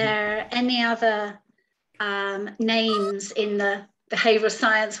 Are there any other names in the behavioural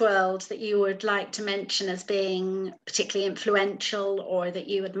science world that you would like to mention as being particularly influential, or that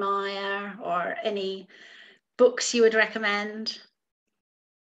you admire, or any books you would recommend?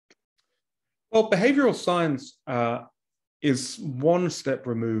 Well, behavioural science is one step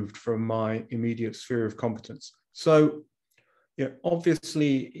removed from my immediate sphere of competence. So, yeah,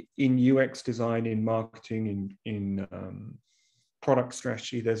 obviously in UX design, in marketing, in product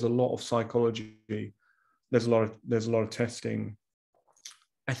strategy, there's a lot of psychology. There's a lot of testing.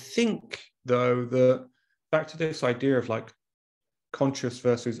 I think, though, that back to this idea of like conscious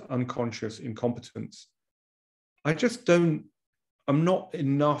versus unconscious incompetence, I'm not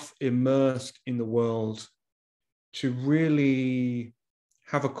enough immersed in the world to really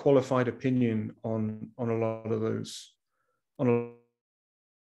have a qualified opinion on a lot of those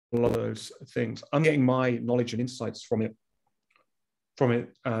things. I'm getting my knowledge and insights from it,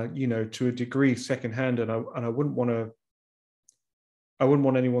 you know, to a degree secondhand, and I wouldn't want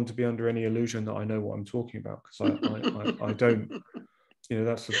anyone to be under any illusion that I know what I'm talking about, because I don't. You know,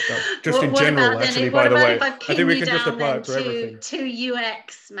 that's just in general, actually, by the way. I think we can just apply it to everything. To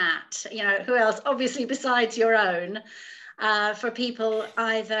UX, Matt, you know, who else, obviously, besides your own, for people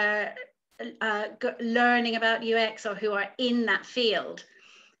either learning about UX or who are in that field,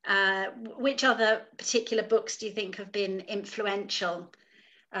 which other particular books do you think have been influential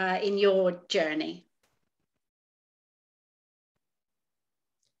in your journey?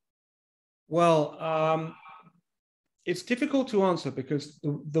 Well, it's difficult to answer, because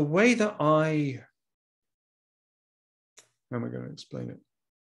the way that how am I going to explain it?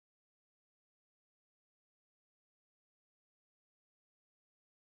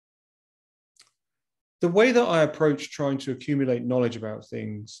 The way that I approach trying to accumulate knowledge about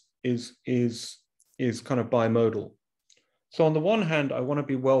things is kind of bimodal. So on the one hand, I want to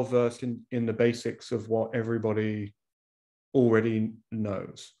be well versed in the basics of what everybody already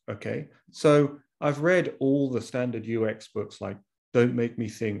knows. Okay, so I've read all the standard UX books like Don't Make Me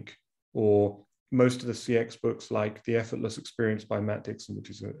Think, or most of the CX books like The Effortless Experience by Matt Dixon,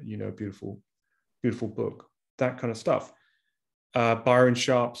 which is a beautiful book, that kind of stuff. Byron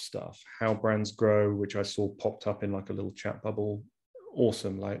Sharp's stuff, How Brands Grow, which I saw popped up in like a little chat bubble.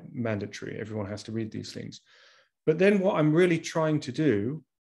 Awesome, like mandatory. Everyone has to read these things. But then what I'm really trying to do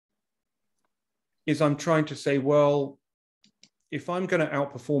is I'm trying to say, well, if I'm going to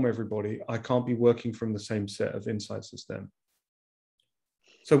outperform everybody, I can't be working from the same set of insights as them.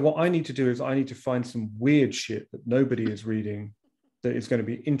 So what I need to do is I need to find some weird shit that nobody is reading that is going to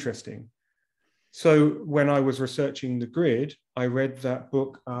be interesting. So when I was researching the grid, I read that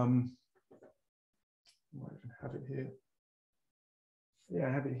book. I even have it here. Yeah,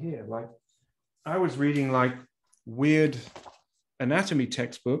 I have it here. Like, I was reading like weird anatomy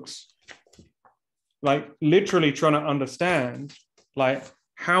textbooks, like literally trying to understand, like,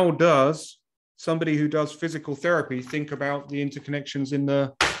 how does somebody who does physical therapy think about the interconnections in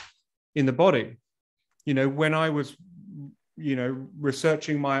the body? You know, when I was, you know,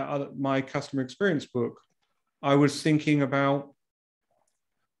 researching my customer experience book, I was thinking about,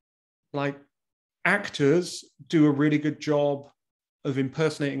 like, actors do a really good job of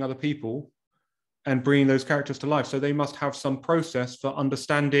impersonating other people and bringing those characters to life. So they must have some process for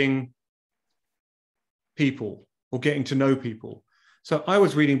understanding people or getting to know people. So I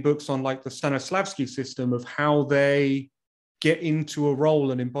was reading books on like the Stanislavski system of how they get into a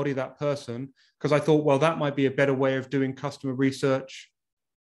role and embody that person, because I thought, well, that might be a better way of doing customer research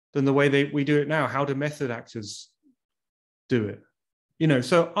than the way we do it now. How do method actors do it? You know,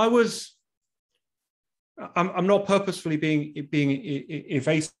 so I'm not purposefully being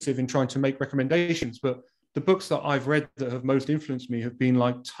evasive in trying to make recommendations, but the books that I've read that have most influenced me have been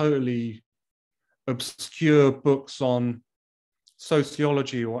like totally obscure books on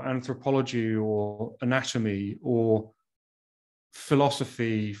sociology or anthropology or anatomy or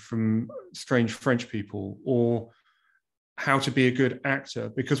philosophy from strange French people, or how to be a good actor.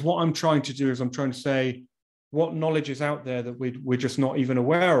 Because what I'm trying to do is I'm trying to say what knowledge is out there that we're just not even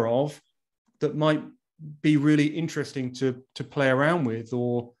aware of, that might be really interesting to play around with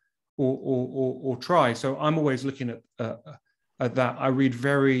or try. So I'm always looking at at that. I read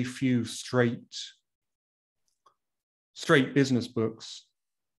very few straight business books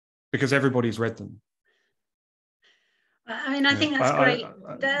because everybody's read them. I mean, I think that's great.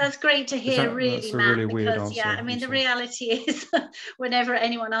 That's great to hear, really, Matt. Really weird because, answer, yeah, I mean, the reality is, whenever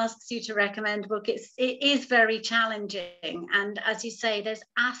anyone asks you to recommend a book, it is very challenging. And as you say, there's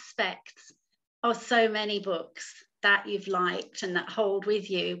aspects of so many books that you've liked and that hold with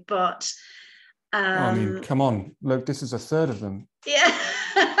you. But I mean, come on, look, this is a third of them. Yeah.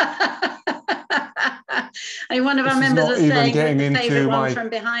 I mean, one of our members was saying the favourite one from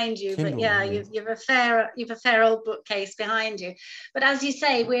behind you, Kindle, but yeah, you've a fair old bookcase behind you. But as you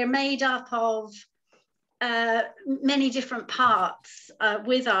say, we're made up of many different parts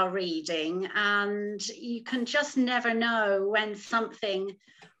with our reading, and you can just never know when something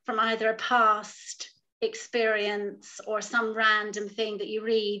from either a past experience or some random thing that you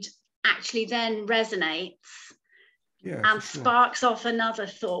read actually then resonates and sparks off another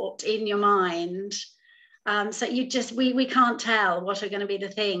thought in your mind. So we can't tell what are going to be the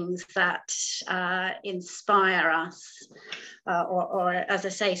things that inspire us or, as I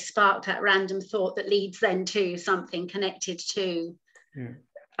say, spark that random thought that leads then to something connected to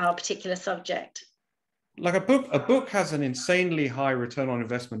our particular subject. Like a book has an insanely high return on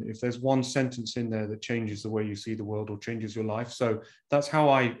investment if there's one sentence in there that changes the way you see the world or changes your life. So that's how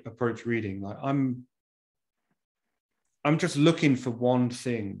I approach reading. Like I'm just looking for one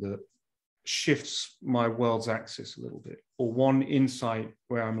thing that shifts my world's axis a little bit, or one insight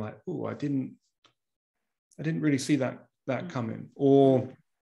where I'm like, oh, I didn't really see that coming, or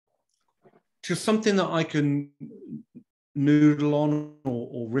just something that I can noodle on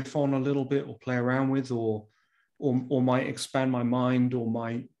or riff on a little bit or play around with, or might expand my mind, or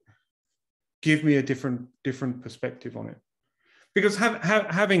might give me a different perspective on it. Because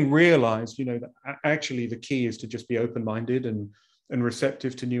having realized, that actually the key is to just be open-minded and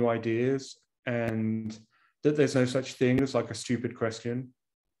receptive to new ideas, and that there's no such thing as like a stupid question.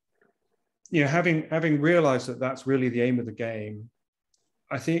 Having realized that that's really the aim of the game,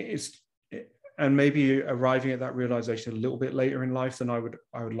 I think and maybe arriving at that realization a little bit later in life than I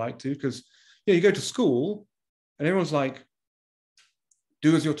would like to, because you go to school and everyone's like,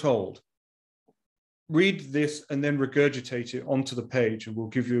 do as you're told. Read this and then regurgitate it onto the page and we'll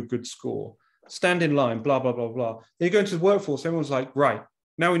give you a good score. Stand in line, blah, blah, blah, blah. Then you go into the workforce, everyone's like, right,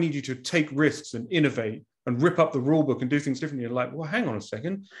 now we need you to take risks and innovate and rip up the rule book and do things differently. You're like, well, hang on a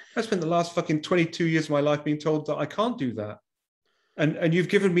second. I spent the last fucking 22 years of my life being told that I can't do that. And you've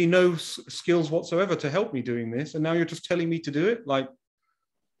given me no skills whatsoever to help me doing this. And now you're just telling me to do it? Like,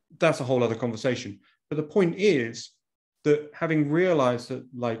 that's a whole other conversation. But the point is that having realized that,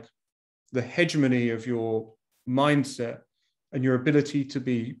 like, the hegemony of your mindset and your ability to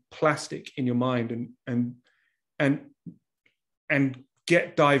be plastic in your mind and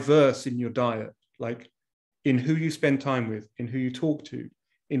get diverse in your diet, like in who you spend time with, in who you talk to,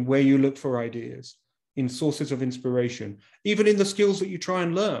 in where you look for ideas, in sources of inspiration, even in the skills that you try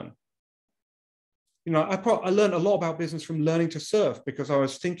and learn. I learned a lot about business from learning to surf, because I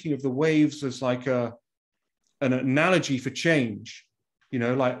was thinking of the waves as like an analogy for change.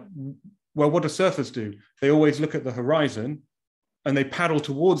 Well, what do surfers do? They always look at the horizon and they paddle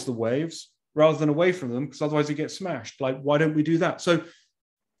towards the waves rather than away from them, because otherwise you get smashed. Like, why don't we do that? So,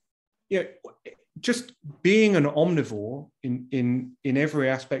 just being an omnivore in every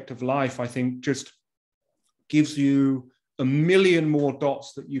aspect of life, I think, just gives you a million more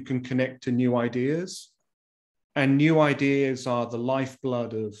dots that you can connect to new ideas. And new ideas are the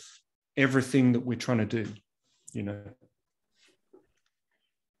lifeblood of everything that we're trying to do,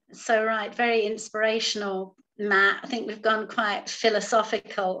 So right, very inspirational, Matt. I think we've gone quite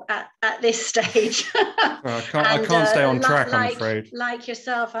philosophical at this stage. I can't stay on track, I'm afraid. Like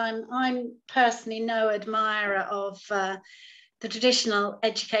yourself, I'm personally no admirer of the traditional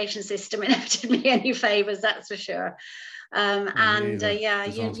education system. It never did me any favours, that's for sure.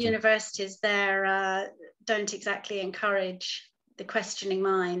 Universities there don't exactly encourage the questioning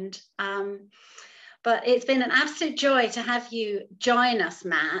mind. But it's been an absolute joy to have you join us,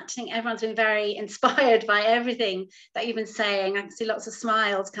 Matt. I think everyone's been very inspired by everything that you've been saying. I can see lots of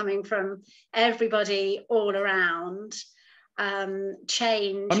smiles coming from everybody all around.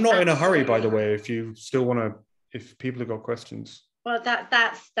 Change. I'm not in a hurry, by the way, if people have got questions. Well,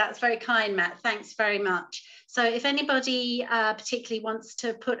 that's very kind, Matt. Thanks very much. So if anybody particularly wants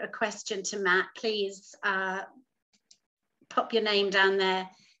to put a question to Matt, please pop your name down there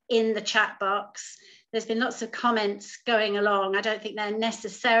in the chat box. There's been lots of comments going along. I don't think they're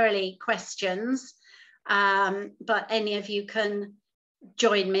necessarily questions, but any of you can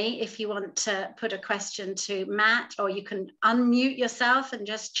join me if you want to put a question to Matt, or you can unmute yourself and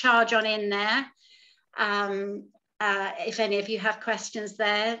just charge on in there. If any of you have questions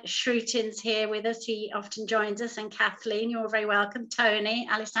there, Shrutin's here with us. He often joins us, and Kathleen, you're very welcome. Tony,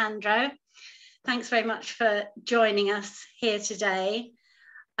 Alessandro, thanks very much for joining us here today.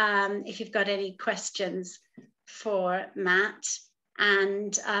 If you've got any questions for Matt.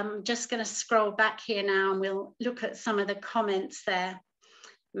 And I'm just going to scroll back here now, and we'll look at some of the comments there,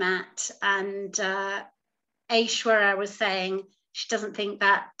 Matt. And Aishwara was saying she doesn't think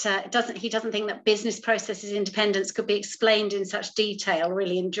that he doesn't think that business processes independence could be explained in such detail.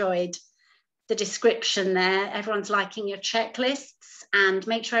 Really enjoyed the description there. Everyone's liking your checklists, and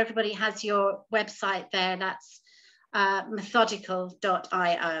make sure everybody has your website there. That's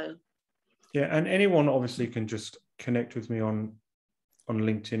methodical.io. Yeah, and anyone obviously can just connect with me on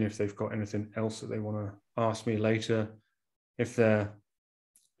LinkedIn if they've got anything else that they want to ask me later. If they're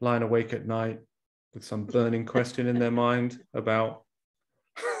lying awake at night with some burning question in their mind about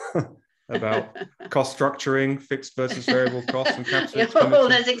cost structuring, fixed versus variable costs, and capital expenditure. All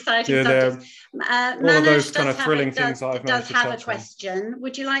those exciting subjects. All of those kind of thrilling things that I've managed to touch on. Does have a question.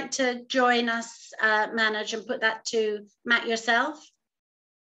 Would you like to join us, Manoj, and put that to Matt yourself?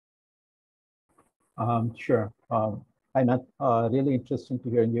 Sure. Hi, Matt. Really interesting to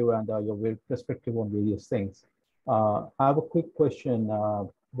hear you and your perspective on various things. I have a quick question.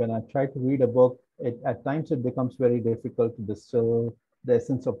 When I try to read a book, at times it becomes very difficult to distill the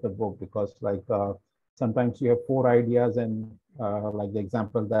essence of the book, because sometimes you have 4 ideas and like the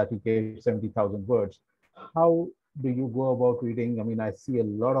example that he gave, 70,000 words. How do you go about reading? I mean, I see a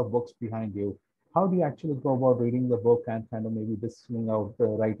lot of books behind you. How do you actually go about reading the book and kind of maybe distilling out the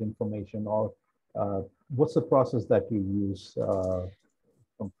right information, or what's the process that you use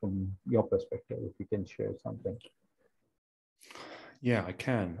from your perspective, if you can share something? Yeah, I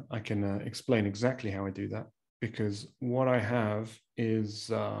can explain exactly how I do that, because what I have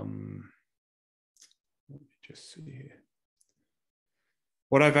is, let me just see here.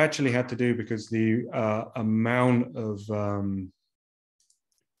 What I've actually had to do, because the amount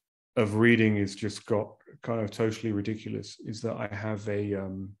of reading is just got kind of totally ridiculous, is that I have a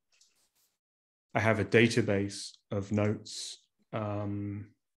database of notes that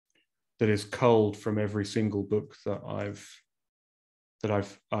is culled from every single book that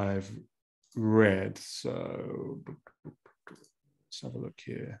I've read. So let's have a look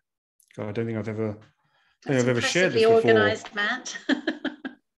here. God, I don't think I've ever shared this before. Organized, Matt. I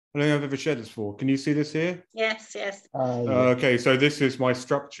don't think I've ever shared this before. Can you see this here? Yes. Okay, so this is my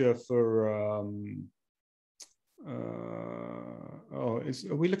structure for.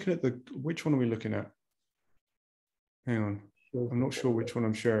 Are we looking at which one are we looking at? Hang on, I'm not sure which one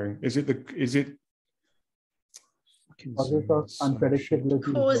I'm sharing. Is it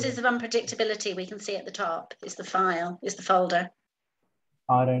unpredictability? Causes of unpredictability, we can see at the top, is the file, is the folder.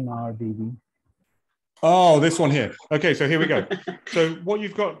 RNRDB. Oh, this one here. Okay, so here we go. So what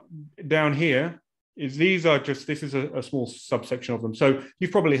you've got down here is this is a small subsection of them. So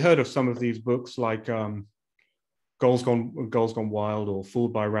you've probably heard of some of these books, like Goals Gone Wild, or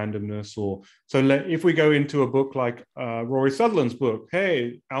Fooled by Randomness, or if we go into a book like Rory Sutherland's book,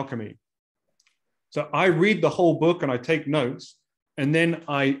 Hey, Alchemy. So I read the whole book and I take notes, and then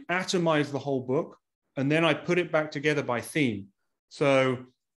I atomize the whole book, and then I put it back together by theme. So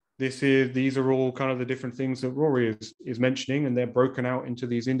these are all kind of the different things that Rory is mentioning, and they're broken out into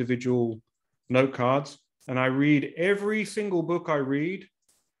these individual note cards. And I read every single book I read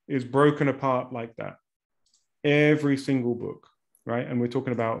is broken apart like that. Every single book, right? And we're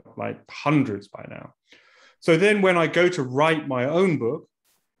talking about like hundreds by now. So then when I go to write my own book,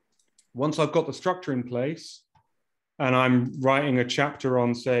 once I've got the structure in place and I'm writing a chapter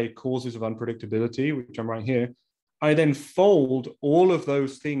on, say, causes of unpredictability, which I'm right here, I then fold all of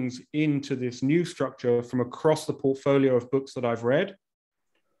those things into this new structure from across the portfolio of books that I've read.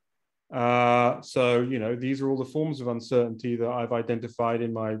 So, these are all the forms of uncertainty that I've identified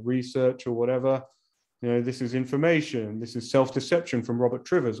in my research or whatever. This is information. This is self-deception from Robert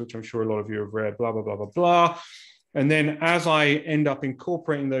Trivers, which I'm sure a lot of you have read, blah, blah, blah, blah, blah. And then as I end up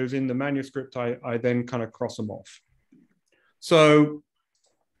incorporating those in the manuscript, I then kind of cross them off. So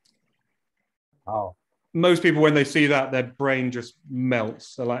most people, when they see that, their brain just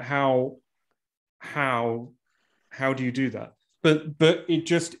melts. They're like, how do you do that? But it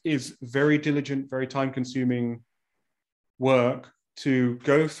just is very diligent, very time-consuming work to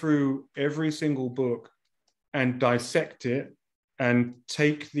go through every single book and dissect it and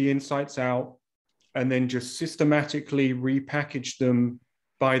take the insights out, and then just systematically repackage them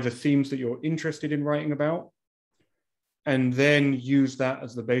by the themes that you're interested in writing about. and then use that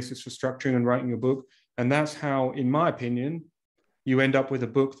as the basis for structuring and writing your book. And that's how, in my opinion, you end up with a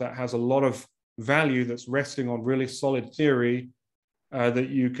book that has a lot of value, that's resting on really solid theory, that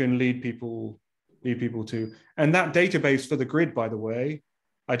you can lead people to. And that database for the grid, by the way,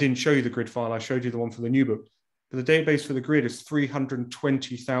 I didn't show you the grid file, I showed you the one for the new book. But the database for the grid is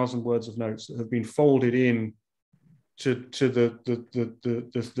 320,000 words of notes that have been folded in to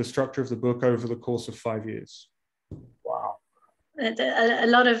the structure of the book over the course of 5 years. Wow. A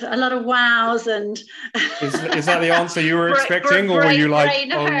lot of wows and is that the answer you were expecting, or were you like,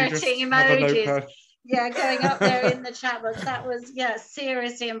 oh, you just have a notepad? Yeah, going up there in the chat box, that was, yeah,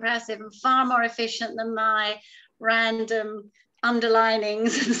 seriously impressive and far more efficient than my random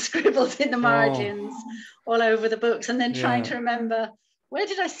underlinings and scribbles in the margins all over the books, and then trying to remember, where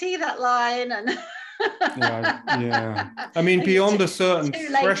did I see that line? And yeah. I mean, beyond a certain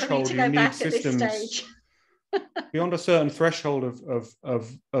threshold, you need systems. Beyond a certain threshold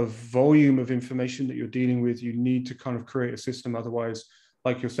of volume of information that you're dealing with, you need to kind of create a system. Otherwise,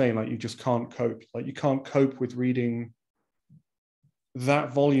 like you're saying, like you just can't cope. Like you can't cope with reading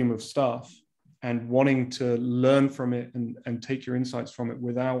that volume of stuff and wanting to learn from it and take your insights from it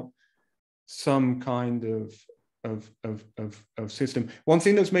without some kind of system. One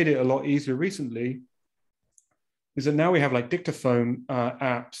thing that's made it a lot easier recently is that now we have like dictaphone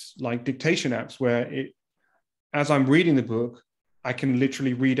apps, like dictation apps, where as I'm reading the book, I can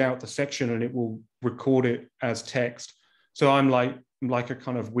literally read out the section and it will record it as text. So I'm like a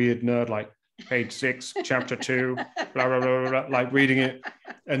kind of weird nerd, like page 6, chapter 2, blah, blah, blah, blah, like reading it.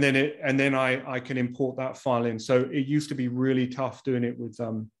 And then I can import that file in. So it used to be really tough doing it with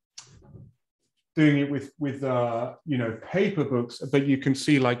paper books, but you can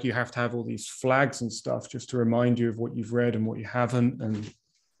see like you have to have all these flags and stuff just to remind you of what you've read and what you haven't. And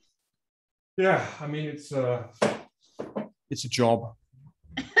yeah, I mean, it's a job,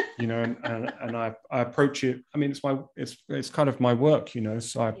 and I approach it. I mean, it's kind of my work,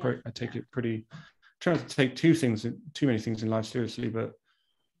 so I take it pretty, try not to take too many things in life seriously, but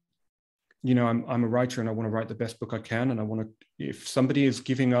I'm a writer and I want to write the best book I can. And if somebody is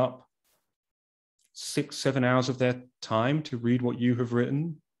giving up 6-7 hours of their time to read what you have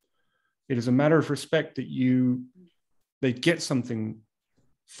written, it is a matter of respect that they get something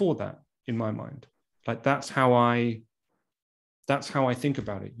for that, in my mind. Like that's how I think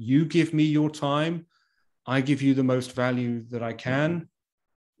about it. You give me your time, I give you the most value that I can.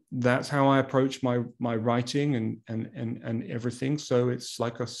 That's how I approach my writing and everything. So it's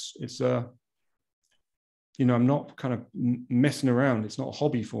like I'm not kind of messing around. It's not a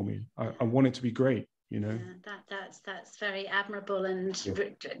hobby for me. I want it to be great, Yeah, that's very admirable, and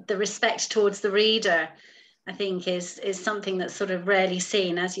the respect towards the reader, I think, is something that's sort of rarely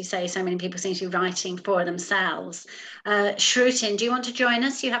seen. As you say, so many people seem to be writing for themselves. Shrutin, do you want to join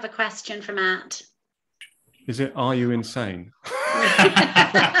us? You have a question from Matt. Is it, are you insane?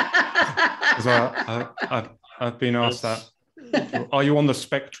 I've been asked that. Are you on the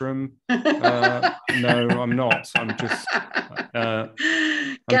spectrum? No, I'm not. I'm just Go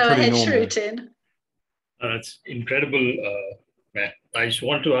ahead, Shrutin. It's incredible, Matt. I just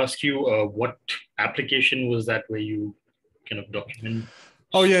want to ask you, what application was that where you kind of document?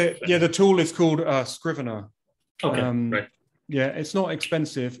 Oh yeah. The tool is called Scrivener. Okay, right. Yeah, it's not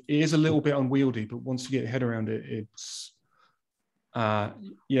expensive. It is a little bit unwieldy, but once you get your head around it, it's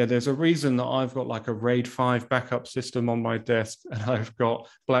there's a reason that I've got like a RAID 5 backup system on my desk, and I've got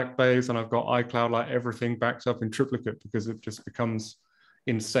Blackbase and I've got iCloud, like everything backed up in triplicate, because it just becomes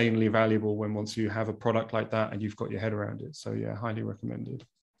insanely valuable once you have a product like that and you've got your head around it. So yeah, highly recommended.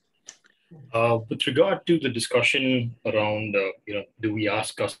 With regard to the discussion around, do we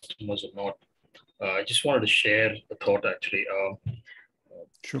ask customers or not? I just wanted to share a thought actually.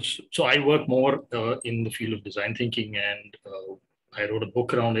 Sure. So I work more in the field of design thinking, and I wrote a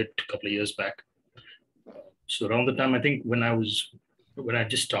book around it a couple of years back. So around the time, I think when I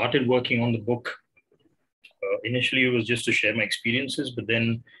just started working on the book, initially it was just to share my experiences, but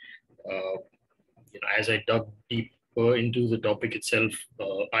then as I dug deeper into the topic itself,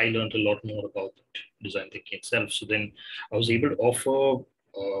 I learned a lot more about design thinking itself. So then I was able to offer,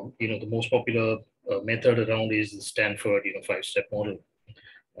 the most popular method around is the Stanford, 5-step model.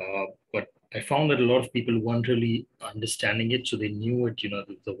 But I found that a lot of people weren't really understanding it. So they knew it, the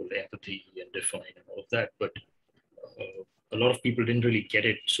whole empathy and define and all of that. But a lot of people didn't really get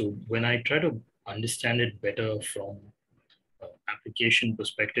it. So when I try to understand it better from application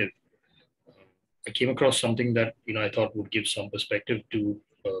perspective, I came across something that I thought would give some perspective to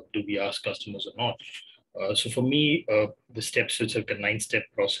do we ask customers or not. So for me, the steps, it's like a 9-step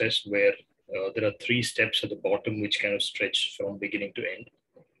process where there are 3 steps at the bottom which kind of stretch from beginning to end.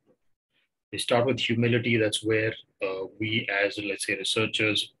 We start with humility. That's where we, as let's say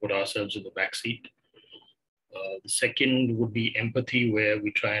researchers, put ourselves in the back seat. The second would be empathy, where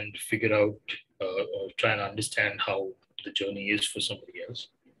we try and figure out or try and understand how the journey is for somebody else.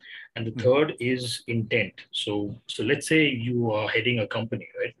 And the third is intent. So let's say you are heading a company,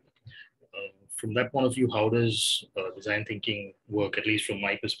 right? From that point of view, how does design thinking work? At least from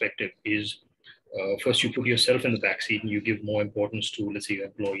my perspective, is first you put yourself in the backseat and you give more importance to, let's say, your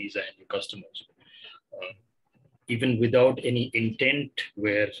employees and your customers. Even without any intent,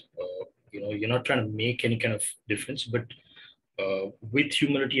 where you're not trying to make any kind of difference, but with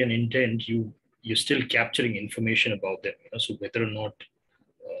humility and intent, you're still capturing information about them. So whether or not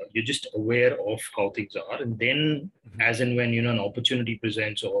you're just aware of how things are, and then as and when an opportunity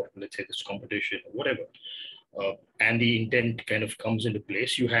presents, or let's say this competition or whatever, and the intent kind of comes into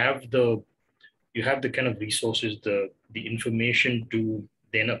place, you have the kind of resources, the information to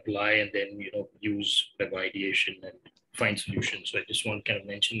then apply and then use web ideation and find solutions. So I just want to kind of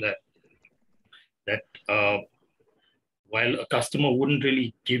mention that while a customer wouldn't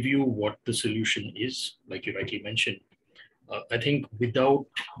really give you what the solution is, like you rightly mentioned, I think without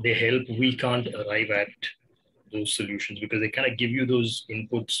their help, we can't arrive at those solutions, because they kind of give you those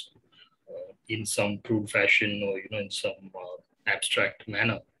inputs in some crude fashion, or in some abstract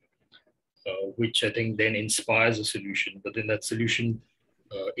manner, which I think then inspires a solution. But then that solution,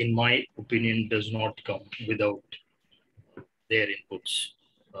 in my opinion, does not come without their inputs.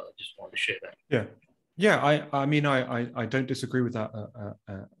 Just want to share that. Yeah. I mean, I don't disagree with that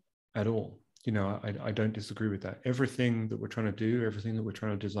at all. I don't disagree with that. Everything that we're trying to do, everything that we're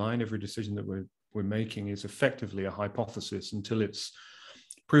trying to design, every decision that we're making is effectively a hypothesis until it's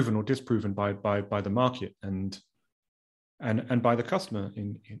proven or disproven by the market and by the customer.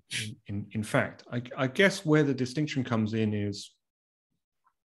 In fact, I guess where the distinction comes in is,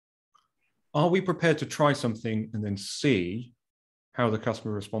 are we prepared to try something and then see how the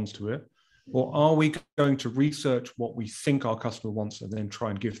customer responds to it? Or are we going to research what we think our customer wants and then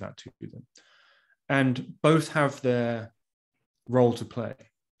try and give that to them? And both have their role to play.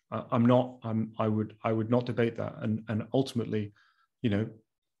 I would not debate that. And ultimately,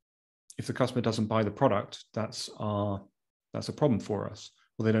 if the customer doesn't buy the product, that's a problem for us,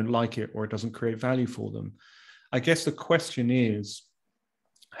 or they don't like it, or it doesn't create value for them. I guess the question is,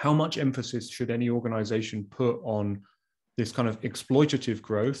 how much emphasis should any organization put on this kind of exploitative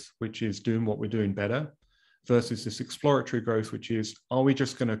growth, which is doing what we're doing better, versus this exploratory growth, which is, are we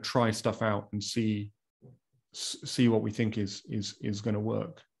just going to try stuff out and see what we think is going to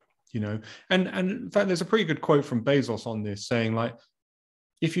work? And in fact, there's a pretty good quote from Bezos on this, saying, like,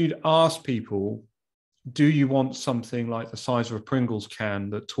 if you'd ask people, do you want something like the size of a Pringles can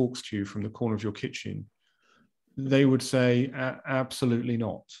that talks to you from the corner of your kitchen? They would say, absolutely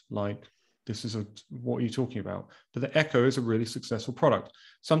not. Like, this is what are you talking about? But the Echo is a really successful product.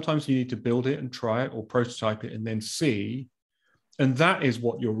 Sometimes you need to build it and try it or prototype it and then see. And that is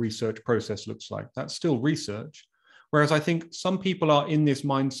what your research process looks like. That's still research. Whereas I think some people are in this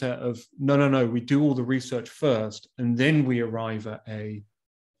mindset of, no, we do all the research first and then we arrive at a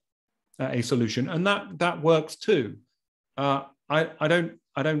solution. And that works too. I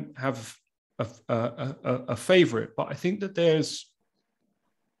don't have a favorite, but I think that there's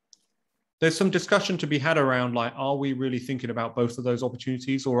some discussion to be had around, like, are we really thinking about both of those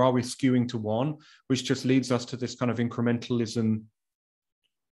opportunities, or are we skewing to one, which just leads us to this kind of incrementalism?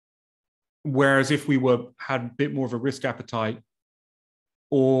 Whereas if we had a bit more of a risk appetite,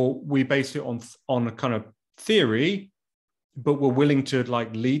 or we base it on a kind of theory, but we're willing to like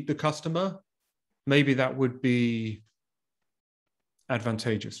lead the customer, maybe that would be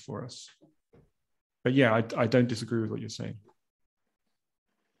advantageous for us. But yeah, I don't disagree with what you're saying.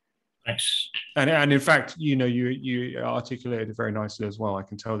 Thanks. And in fact, you articulated it very nicely as well. I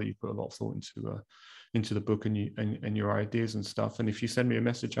can tell that you put a lot of thought into the book and your ideas and stuff. And if you send me a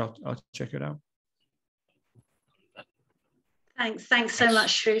message, I'll check it out. Thanks so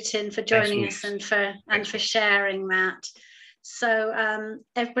much, Shrutin, for joining us and for sharing that. So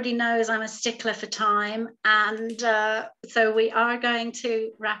everybody knows I'm a stickler for time, and so we are going to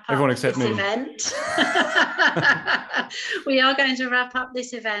wrap up this event. We are going to wrap up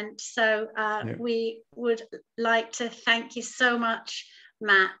this event. So we would like to thank you so much,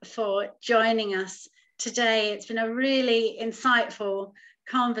 Matt, for joining us today. It's been a really insightful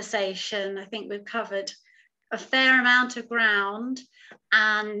conversation. I think we've covered a fair amount of ground,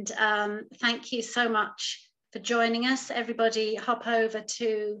 and thank you so much for joining us. Everybody hop over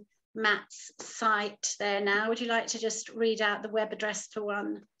to Matt's site there now. Would you like to just read out the web address for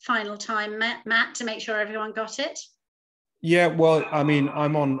one final time, Matt, to make sure everyone got it? Yeah, well, I mean,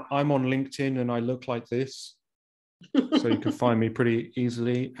 I'm on LinkedIn and I look like this, so you can find me pretty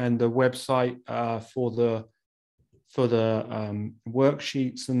easily. And the website for the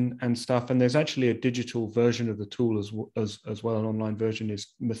worksheets and stuff, and there's actually a digital version of the tool as well. An online version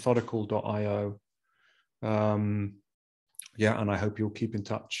is methodical.io. Yeah, and I hope you'll keep in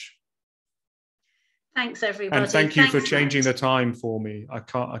touch. Thanks, everybody. And thank you for Thanks, changing Matt. the time for me.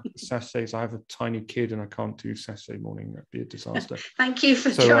 Saturdays, I have a tiny kid and I can't do Saturday morning. That'd be a disaster. Thank you for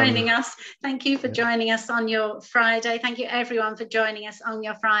joining us. Thank you for joining us on your Friday. Thank you, everyone, for joining us on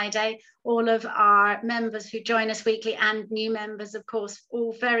your Friday. All of our members who join us weekly and new members, of course,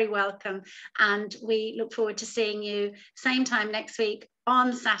 all very welcome. And we look forward to seeing you same time next week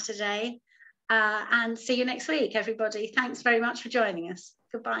on Saturday. And see you next week, everybody. Thanks very much for joining us.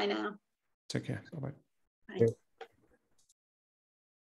 Goodbye now. Take care. Bye-bye. Bye.